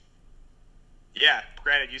mentioned just a minute ago would fit perfectly on the Bulls. Obviously, we know about LaMelo Ball. He's got a lot of publicity following around him. His dad. We don't know if we want that, especially with kind of rebuilding and trying to changing our brand. So I think it's going to be exciting to see what we do, and I guess we just kind of have to wait and be patient. Yeah,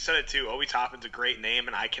 granted, you said it too. Obi Toppin's a great name,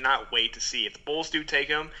 and I cannot wait to see if the Bulls do take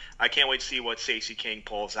him. I can't wait to see what Stacey King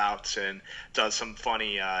pulls out and does some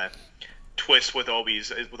funny twist with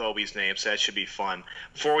Obi's name. So that should be fun.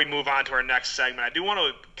 Before we move on to our next segment, I do want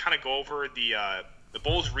to kind of go over the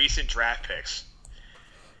Bulls' recent draft picks.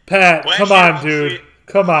 Pat, come on, dude.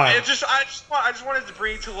 Come on. I just wanted to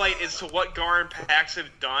bring to light as to what Gar and Pax have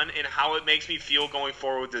done and how it makes me feel going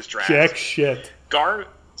forward with this draft. Jack shit.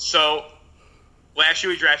 So last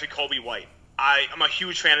year we drafted Kobe White. I'm a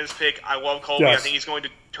huge fan of this pick. I love Kobe. Yes. I think he's going to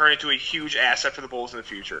turn into a huge asset for the Bulls in the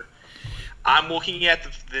future. I'm looking at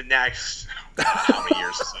the next how many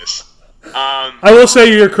years is this? I will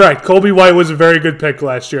say you're correct. Kobe White was a very good pick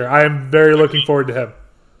last year. I am very looking forward to him.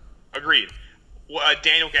 Agreed.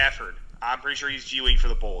 Daniel Gafford. I'm pretty sure he's G League for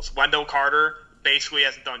the Bulls. Wendell Carter basically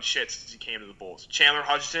hasn't done shit since he came to the Bulls. Chandler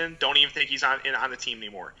Hutchinson, don't even think he's on the team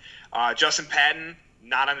anymore. Justin Patton,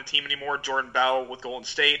 not on the team anymore. Jordan Bell with Golden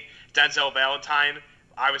State. Denzel Valentine,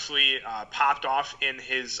 obviously popped off in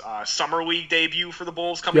his summer league debut for the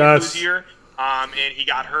Bulls coming into this year. And he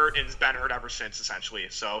got hurt and has been hurt ever since, essentially.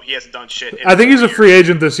 So he hasn't done shit. I think he's a free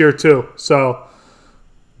agent this year too. So.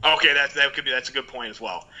 Okay, that's a good point as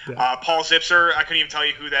well. Yeah. Paul Zipser, I couldn't even tell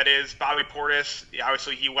you who that is. Bobby Portis,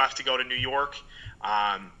 obviously he left to go to New York.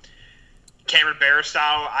 Cameron Barstow,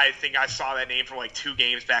 I think I saw that name for like 2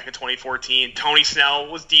 games back in 2014. Tony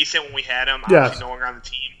Snell was decent when we had him. Obviously no longer on the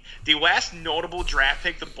team. The last notable draft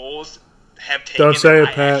pick the Bulls have taken. Don't say it,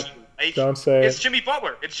 Pat. Don't say it. It's Jimmy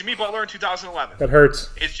Butler. It's Jimmy Butler in 2011. That hurts.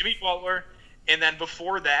 It's Jimmy Butler, and then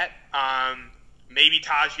before that, maybe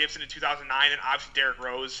Taj Gibson in 2009, and obviously Derrick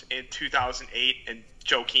Rose in 2008, and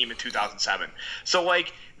Joakim in 2007. So,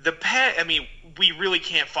 like, we really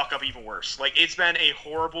can't fuck up even worse. Like, it's been a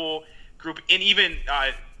horrible group, and even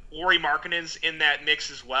Lauri Markkanen's in that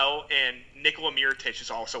mix as well, and Nikola Mirotic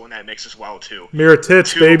is also in that mix as well, too.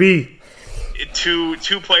 Mirotic, baby.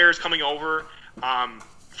 Two players coming over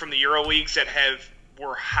from the EuroLeagues that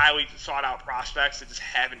were highly sought-out prospects that just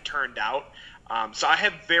haven't turned out. So I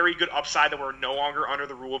have very good upside that we're no longer under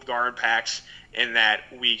the rule of Gar and Pax, and that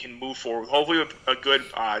we can move forward, hopefully with a good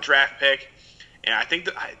draft pick. And I think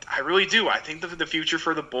I really do. I think the future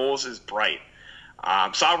for the Bulls is bright.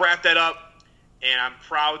 So I'll wrap that up, and I'm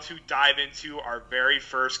proud to dive into our very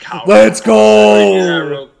first college. Let's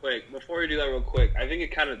go! Before we do that real quick, I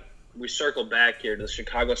think we circle back here to the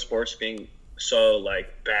Chicago sports being so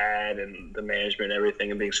like bad and the management and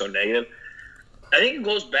everything and being so negative. I think it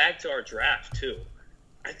goes back to our draft, too.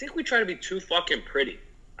 I think we try to be too fucking pretty.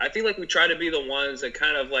 I think, like, we try to be the ones that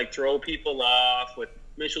kind of, like, throw people off with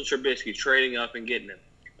Mitchell Trubisky trading up and getting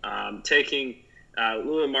him. Taking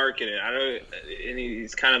Louis Markkanen. And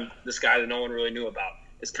he's kind of this guy that no one really knew about.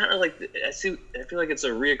 It's kind of like I feel like it's a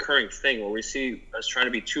reoccurring thing where we see us trying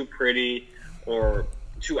to be too pretty or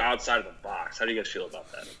too outside of the box. How do you guys feel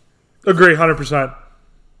about that? Agree, 100%.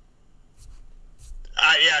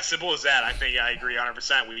 Yeah, simple as that. I think I agree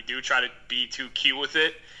 100%. We do try to be too cute with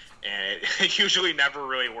it, and it usually never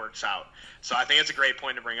really works out. So I think it's a great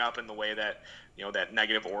point to bring up in the way that, that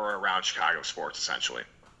negative aura around Chicago sports, essentially.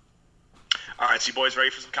 All right, so you boys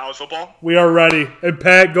ready for some college football? We are ready. And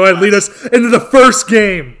Pat, go ahead and lead us into the first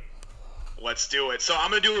game. Let's do it. So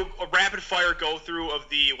I'm going to do a rapid-fire go-through of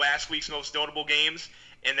the last week's most notable games,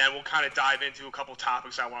 and then we'll kind of dive into a couple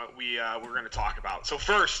topics we're going to talk about. So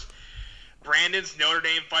first, Brandon's Notre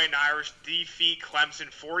Dame Fighting Irish defeat Clemson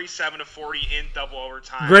 47-40 in double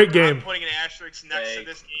overtime. Great game. I'm putting an asterisk next to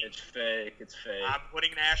this game. It's fake. I'm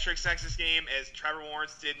putting an asterisk next to this game as Trevor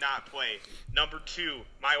Lawrence did not play. Number 2,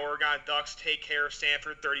 my Oregon Ducks take care of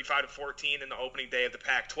Stanford 35-14 in the opening day of the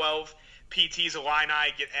Pac-12. PT's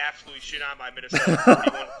Illini get absolutely shit on by Minnesota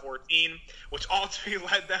 41-14, which ultimately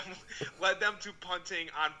led them to punting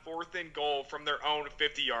on 4th and goal from their own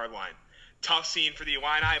 50-yard line. Tough scene for the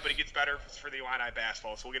Illini, but it gets better for the Illini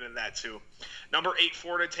basketball, so we'll get into that too. Number 8,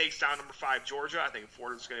 Florida takes down number 5, Georgia. I think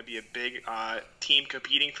Florida's going to be a big team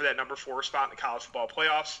competing for that number 4 spot in the college football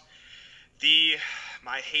playoffs.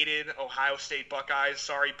 My hated Ohio State Buckeyes,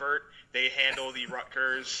 sorry, Bert, they handle the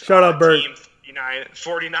Rutgers Shout out, Bert. team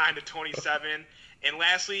 49-27. And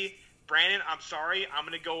lastly, Brandon, I'm sorry, I'm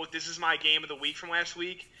going to go with this is my game of the week from last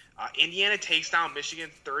week. Indiana takes down Michigan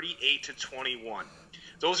 38-21.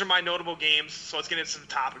 Those are my notable games, so let's get into some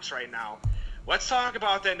topics right now. Let's talk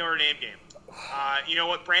about that Notre Dame game. You know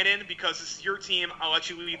what, Brandon? Because this is your team, I'll let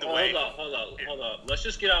you lead the way. Hold up. Let's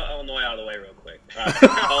just get Illinois out of the way real quick.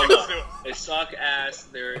 Hold up. They suck ass.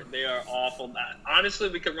 They are awful. Honestly,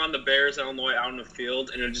 we could run the Bears and Illinois out in the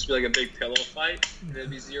field, and it would just be like a big pillow fight. And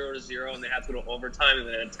it'd be 0-0, and they have to go to overtime, and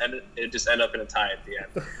then it'd just end up in a tie at the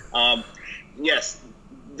end. Yes.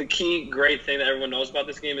 the key great thing that everyone knows about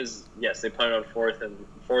this game is, yes, they played on fourth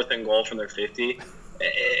and goal from their 50.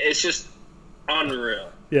 It's just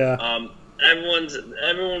unreal. Yeah.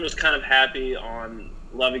 Everyone was kind of happy on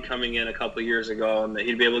Levy coming in a couple of years ago, and that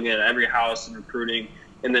he'd be able to get every house and recruiting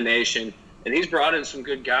in the nation. And he's brought in some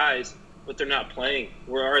good guys, but they're not playing.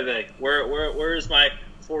 Where are they? Where is my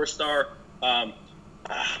 4-star?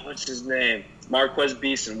 What's his name? Marquez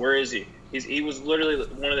Beeson. Where is he? He was literally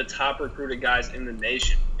one of the top recruited guys in the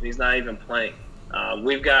nation, and he's not even playing.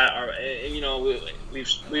 We've got our,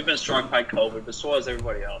 we've been struck by COVID, but so has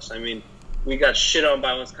everybody else. I mean, we got shit on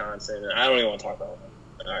by Wisconsin, and I don't even want to talk about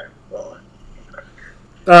it. All right, well.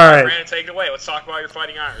 All right. Brandon, take it away. Let's talk about your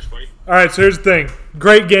Fighting Irish, buddy. All right, so here's the thing.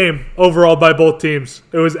 Great game overall by both teams.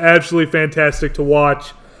 It was absolutely fantastic to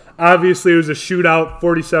watch. Obviously, it was a shootout,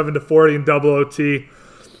 47-40 in double OT.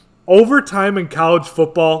 Overtime in college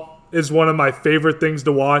football is one of my favorite things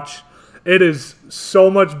to watch. It is so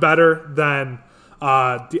much better than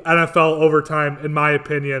the NFL overtime, in my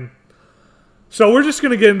opinion. So we're just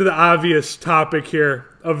going to get into the obvious topic here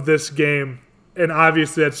of this game, and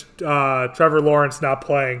obviously that's Trevor Lawrence not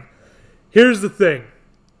playing. Here's the thing,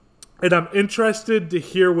 and I'm interested to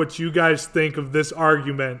hear what you guys think of this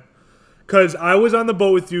argument, because I was on the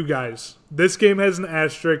boat with you guys. This game has an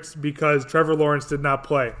asterisk because Trevor Lawrence did not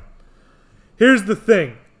play. Here's the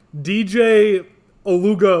thing. DJ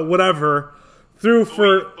Aluga, whatever, threw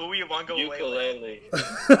for... Ukulele.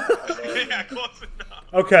 Yeah, close enough.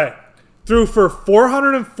 Okay. Threw for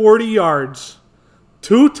 440 yards,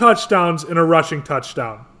 2 touchdowns, and a rushing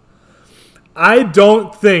touchdown. I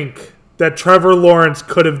don't think that Trevor Lawrence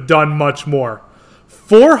could have done much more.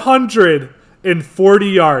 440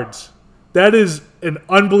 yards. That is an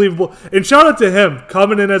unbelievable... And shout out to him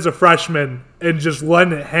coming in as a freshman and just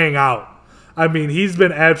letting it hang out. I mean, he's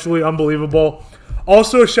been absolutely unbelievable.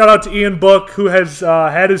 Also, shout out to Ian Book, who has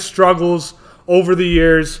had his struggles over the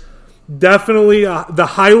years. Definitely the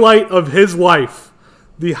highlight of his life.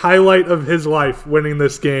 The highlight of his life, winning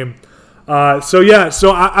this game.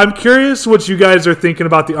 So I'm curious what you guys are thinking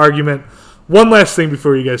about the argument. One last thing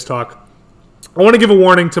before you guys talk. I want to give a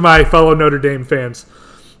warning to my fellow Notre Dame fans.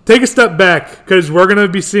 Take a step back, because we're going to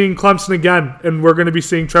be seeing Clemson again, and we're going to be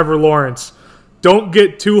seeing Trevor Lawrence. Don't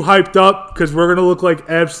get too hyped up, because we're going to look like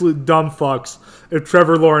absolute dumb fucks if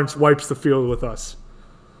Trevor Lawrence wipes the field with us.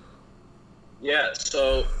 Yeah,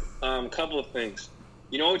 so a couple of things.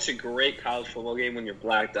 You know, it's a great college football game when you're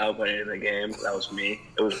blacked out by the end of the game. That was me.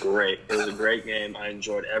 It was great. It was a great game. I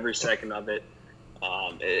enjoyed every second of it.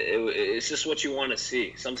 It's just what you want to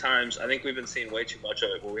see. Sometimes I think we've been seeing way too much of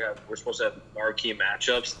it where we're supposed to have marquee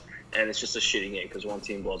matchups, and it's just a shitty game because one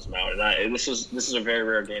team blows them out. And this is a very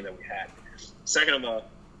rare game that we had. Second of all,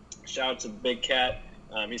 shout out to Big Cat.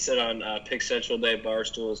 He said on Pick Central Day,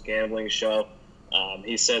 Barstool's gambling show,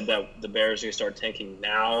 he said that the Bears are going to start tanking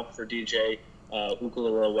now for DJ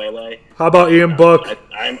Ukulele. How about Ian Book?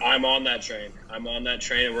 I'm on that train. I'm on that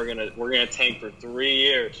train, and we're gonna tank for 3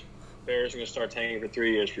 years. Bears are going to start tanking for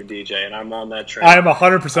 3 years for DJ, and I'm on that train. I am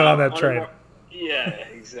 100% on that train. Yeah,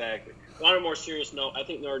 exactly. On a more serious note, I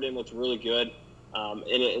think Notre Dame looks really good.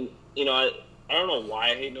 And you know, I don't know why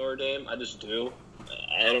I hate Notre Dame. I just do.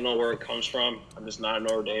 I don't know where it comes from. I'm just not a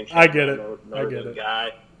Notre Dame fan. I get it. Notre Dame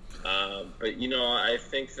guy. But, you know, I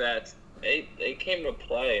think that they came to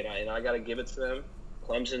play, and I got to give it to them.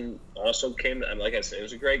 Clemson also came to, like I said, it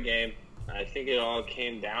was a great game. I think it all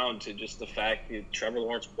came down to just the fact that Trevor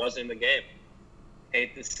Lawrence was in the game.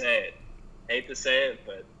 Hate to say it,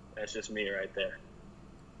 but that's just me right there.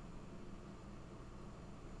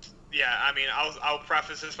 Yeah, I mean, I'll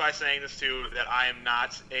preface this by saying this too, that I am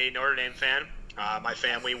not a Notre Dame fan. My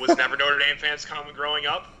family was never Notre Dame fans growing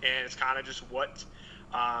up, and it's kind of just what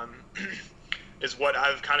is what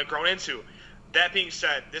I've kind of grown into. That being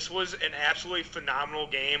said, this was an absolutely phenomenal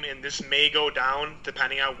game, and this may go down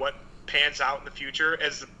depending on what pans out in the future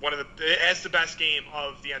as the best game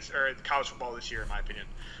of the college football this year, in my opinion.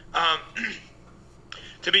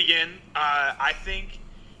 To begin, I think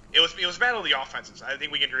it was a battle of the offenses. I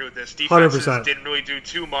think we can agree with this. Defenses 100%. didn't really do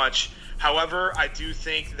too much. However, I do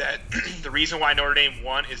think that the reason why Notre Dame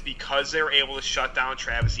won is because they were able to shut down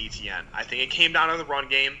Travis Etienne. I think it came down to the run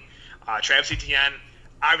game. Travis Etienne,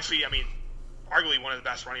 obviously, I mean, arguably one of the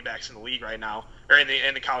best running backs in the league right now, or in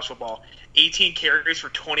the college football. 18 carries for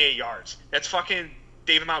 28 yards. That's fucking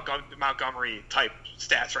David Montgomery type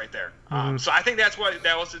stats right there. So I think that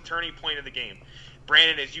was the turning point of the game.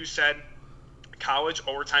 Brandon, as you said, college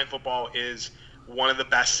overtime football is one of the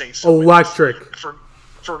best things. Electric.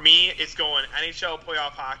 For me, it's going NHL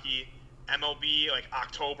playoff hockey, MLB like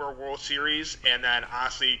October World Series, and then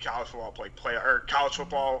honestly college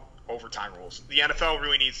football overtime rules. The NFL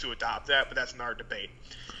really needs to adopt that, but that's another debate.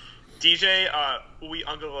 DJ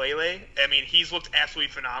Uiagalelei, I mean, he's looked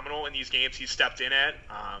absolutely phenomenal in these games he's stepped in at.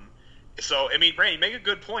 So, I mean, Brandon, you make a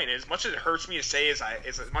good point. As much as it hurts me to say, as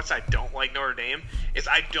much as I don't like Notre Dame, is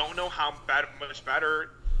I don't know how much better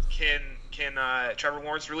can Trevor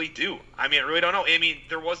Lawrence really do. I mean, I really don't know. I mean,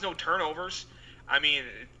 there was no turnovers. I mean,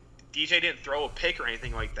 DJ didn't throw a pick or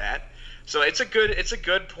anything like that. So it's a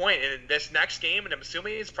good point. And this next game, and I'm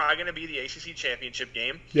assuming it's probably going to be the ACC championship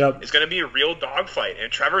game. Yep. It's going to be a real dogfight,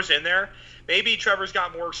 and Trevor's in there. Maybe Trevor's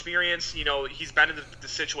got more experience. You know, he's been in the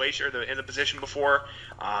situation or in the position before.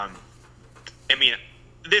 I mean,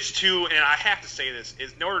 this too, and I have to say this,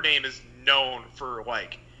 is Notre Dame is known for,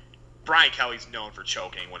 like, Brian Kelly's known for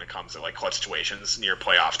choking when it comes to, like, clutch situations near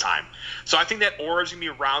playoff time. So I think that aura is going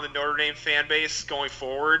to be around the Notre Dame fan base going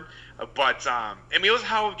forward. But, I mean, it was a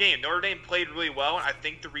hell of a game. Notre Dame played really well, and I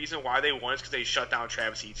think the reason why they won is because they shut down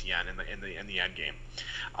Travis Etienne in the end game.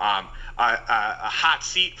 A hot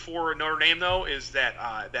seat for Notre Dame, though, is that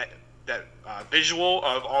visual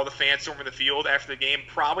of all the fans storming the field after the game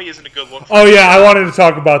probably isn't a good look. Oh, yeah, I wanted to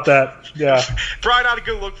talk about that. Yeah. Probably not a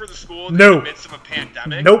good look for the school in No. the midst of a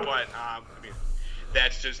pandemic. Nope. But, I mean,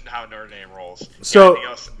 that's just how Notre Dame rolls. So, Anything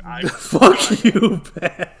else, fuck you,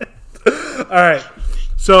 Pat. All right.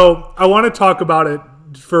 So, I want to talk about it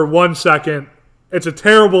for 1 second. It's a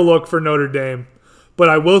terrible look for Notre Dame. But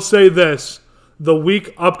I will say this. The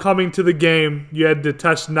week upcoming to the game, you had to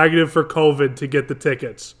test negative for COVID to get the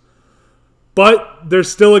tickets. But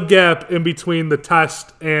there's still a gap in between the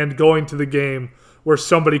test and going to the game where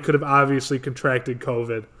somebody could have obviously contracted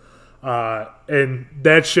COVID. And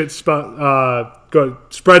that shit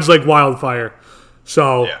spreads like wildfire.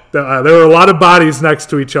 So there were a lot of bodies next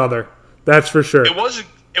to each other. That's for sure. It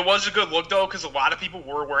was a good look, though, because a lot of people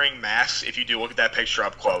were wearing masks if you do look at that picture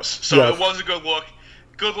up close. So Yes. It was a good look.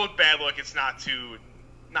 Good look, bad look. It's not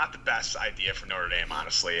the best idea for Notre Dame,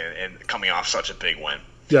 honestly, and coming off such a big win.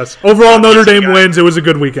 Yes. Overall, Notre Dame wins. It was a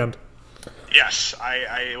good weekend. Yes,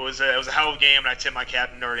 it was a hell of a game, and I tip my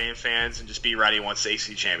cap to Notre Dame fans, and just be ready once the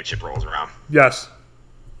ACC championship rolls around. Yes.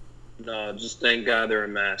 No, just thank God they're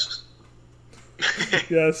in masks.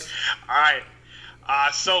 Yes. All right.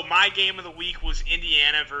 So my game of the week was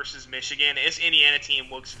Indiana versus Michigan. This Indiana team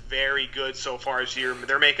looks very good so far this year.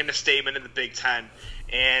 They're making a statement in the Big Ten,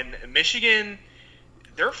 and Michigan,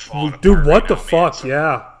 they're falling apart. Dude, what right the now, fuck? man.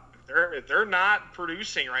 Yeah. They're not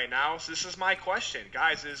producing right now. So this is my question,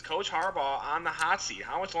 guys: is Coach Harbaugh on the hot seat?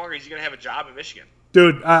 How much longer is he going to have a job in Michigan?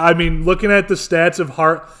 Dude, I mean, looking at the stats of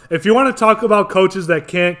if you want to talk about coaches that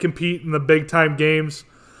can't compete in the big-time games,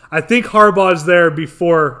 I think Harbaugh's there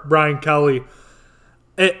before Brian Kelly.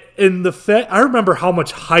 I remember how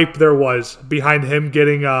much hype there was behind him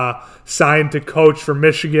getting signed to coach for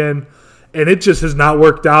Michigan, and it just has not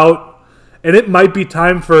worked out. And it might be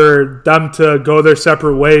time for them to go their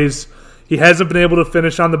separate ways. He hasn't been able to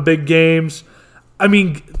finish on the big games. I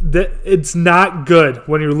mean, it's not good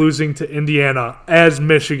when you're losing to Indiana as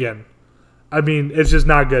Michigan. I mean, it's just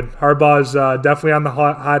not good. Harbaugh's definitely on the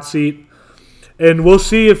hot seat. And we'll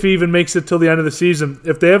see if he even makes it till the end of the season.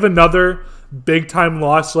 If they have another big-time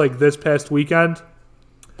loss like this past weekend,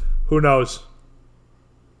 who knows?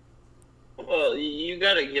 Well, you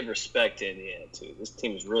got to give respect to Indiana, too. This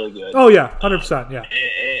team is really good. Oh, yeah, 100%, yeah.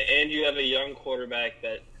 And you have a young quarterback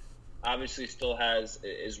that obviously still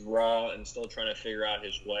is raw and still trying to figure out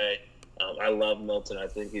his way. I love Milton. I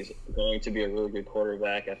think he's going to be a really good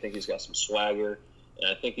quarterback. I think he's got some swagger,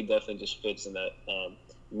 and I think he definitely just fits in that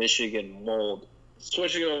Michigan mold.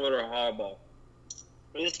 Switching over to Harbaugh,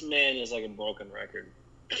 this man is like a broken record.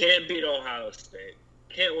 Can't beat Ohio State.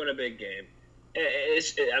 Can't win a big game.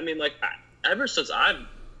 Ever since I've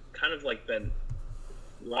kind of like been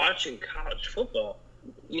watching college football,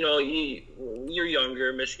 you know, you're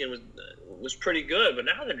younger. Michigan was pretty good, but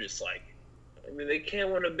now they're just like, I mean, they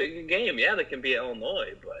can't win a big game. Yeah, they can beat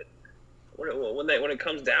Illinois, but when it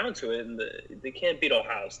comes down to it, and they can't beat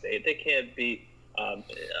Ohio State. They can't beat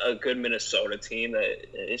a good Minnesota team.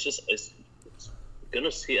 It's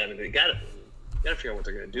gonna see. I mean, they gotta figure out what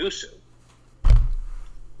they're gonna do soon.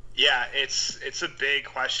 Yeah, it's a big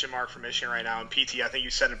question mark for Michigan right now. And PT, I think you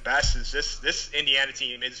said it best, is this Indiana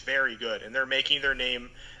team is very good, and they're making their name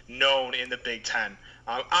known in the Big Ten.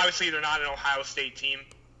 Obviously, they're not an Ohio State team,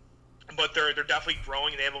 but they're definitely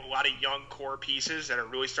growing. They have a lot of young core pieces that are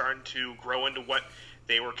really starting to grow into what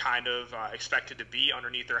they were kind of expected to be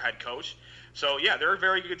underneath their head coach. So, yeah, they're a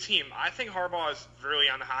very good team. I think Harbaugh is really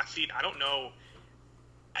on the hot seat. I don't know.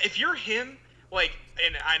 If you're him, like,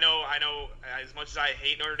 and I know, as much as I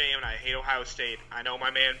hate Notre Dame and I hate Ohio State, I know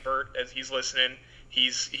my man Bert, as he's listening,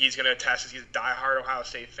 he's going to attest this. He's a diehard Ohio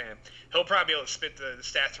State fan. He'll probably be able to spit the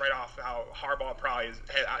stats right off how Harbaugh probably is.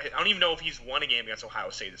 I don't even know if he's won a game against Ohio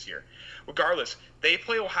State this year. Regardless, they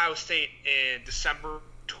play Ohio State in December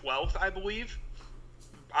 12th, I believe.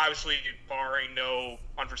 Obviously, barring no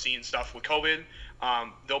unforeseen stuff with COVID,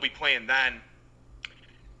 they'll be playing then.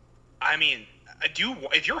 I mean,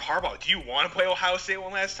 if you're Harbaugh, do you want to play Ohio State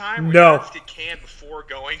one last time? Or No. you can before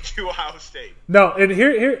going to Ohio State. No, and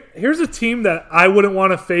here's a team that I wouldn't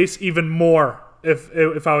want to face even more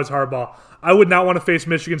if I was Harbaugh. I would not want to face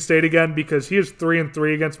Michigan State again because he is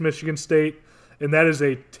 3-3 against Michigan State, and that is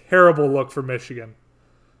a terrible look for Michigan.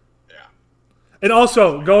 Yeah. And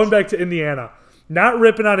also, going back to Indiana, not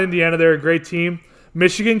ripping on Indiana, they're a great team.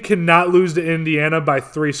 Michigan cannot lose to Indiana by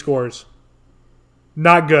 3 scores.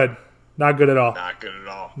 Not good. Not good at all. Not good at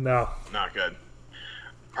all. No. Not good.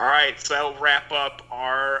 All right, so that'll wrap up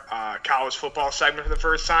our college football segment for the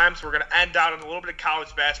first time. So we're going to end out on a little bit of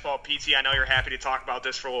college basketball. PT, I know you're happy to talk about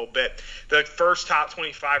this for a little bit. The first top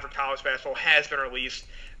 25 for college basketball has been released.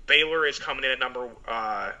 Baylor is coming in at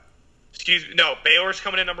Baylor's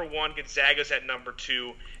coming in at number 1. Gonzaga's at number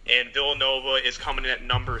 2. And Villanova is coming in at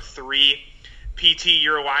number 3. PT,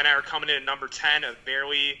 your Illini are coming in at number 10, a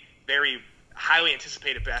very highly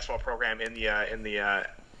anticipated basketball program in the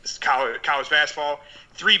college basketball.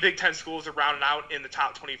 3 Big Ten schools are rounding out in the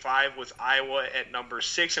top 25 with Iowa at number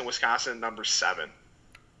 6 and Wisconsin at number 7.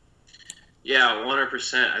 Yeah,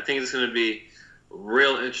 100%. I think it's going to be a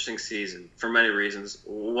real interesting season for many reasons.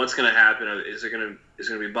 What's going to happen? Is it going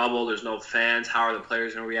to be bubble? There's no fans. How are the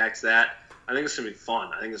players going to react to that? I think it's going to be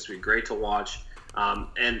fun. I think it's going to be great to watch.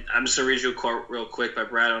 And I'm just going to read you a quote real quick by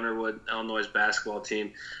Brad Underwood, Illinois' basketball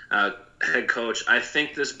team head coach. I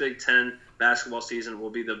think this Big Ten basketball season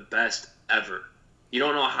will be the best ever. You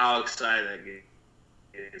don't know how excited that game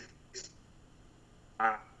is.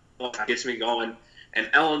 Gets me going. And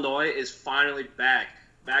Illinois is finally back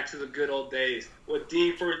to the good old days with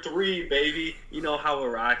D for 3, baby. You know how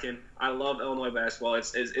we're rocking. I love Illinois basketball.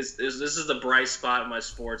 This is the bright spot in my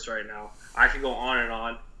sports right now. I can go on and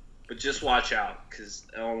on. But just watch out, because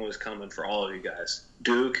Illinois is coming for all of you guys.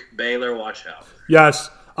 Duke, Baylor, watch out. Yes.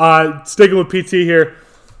 Sticking with PT here,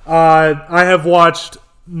 I have watched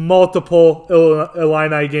multiple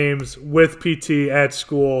Illini games with PT at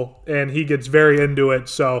school, and he gets very into it.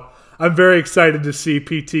 So I'm very excited to see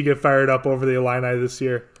PT get fired up over the Illini this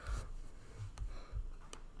year.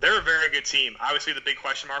 They're a very good team. Obviously, the big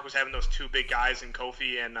question mark was having those 2 big guys in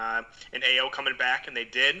Kofi and AO coming back, and they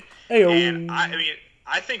did. AO. And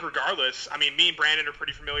I think regardless, me and Brandon are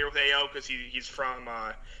pretty familiar with AO because he's from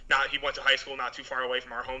he went to high school not too far away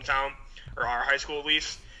from our hometown, or our high school at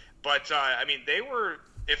least. But they were,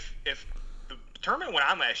 if the tournament went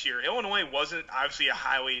on last year, Illinois wasn't obviously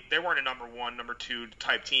they weren't a number 1, number 2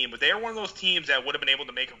 type team, but they were one of those teams that would have been able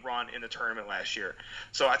to make a run in the tournament last year.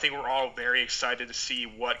 So I think we're all very excited to see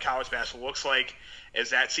what college basketball looks like, as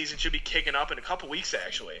that season should be kicking up in a couple weeks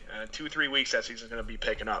actually. 2-3 weeks that season's going to be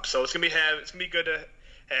picking up. So it's going to be good to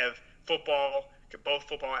have football, both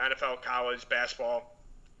football, NFL, college, basketball,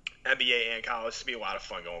 NBA, and college. It's going to be a lot of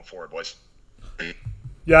fun going forward, boys.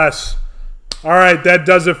 Yes. All right, that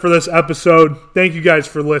does it for this episode. Thank you guys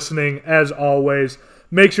for listening, as always.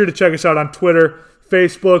 Make sure to check us out on Twitter,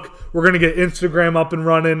 Facebook. We're going to get Instagram up and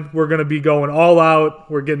running. We're going to be going all out.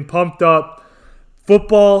 We're getting pumped up.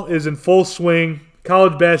 Football is in full swing.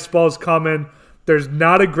 College basketball is coming. There's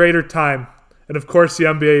not a greater time. And, of course, the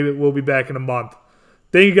NBA will be back in a month.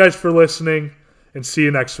 Thank you guys for listening, and see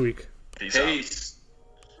you next week. Peace out. Hit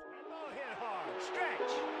hard,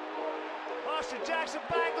 stretch. Austin Jackson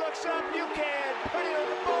back looks up. You can put it on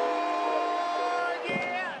the board.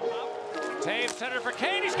 Yeah. Taves center for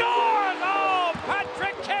Kane. He scores! Oh,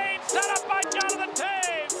 Patrick Kane set up by Jonathan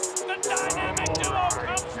Taves. The dynamic duo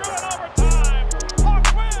comes through in overtime.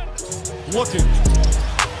 Hawks win. Looking.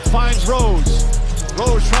 Finds Rose.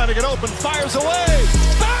 Rose trying to get open. Fires away.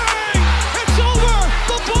 Bang! It's over!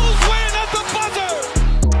 The Bulls win at the buzzer!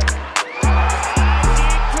 Deep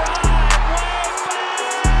drive, way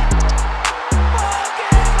back. Ball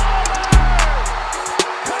game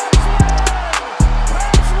over.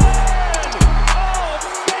 Cubs win. Oh,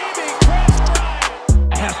 baby, Chris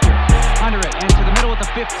Bryant. Hester under it and to the middle with the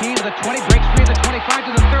 15 to the 20.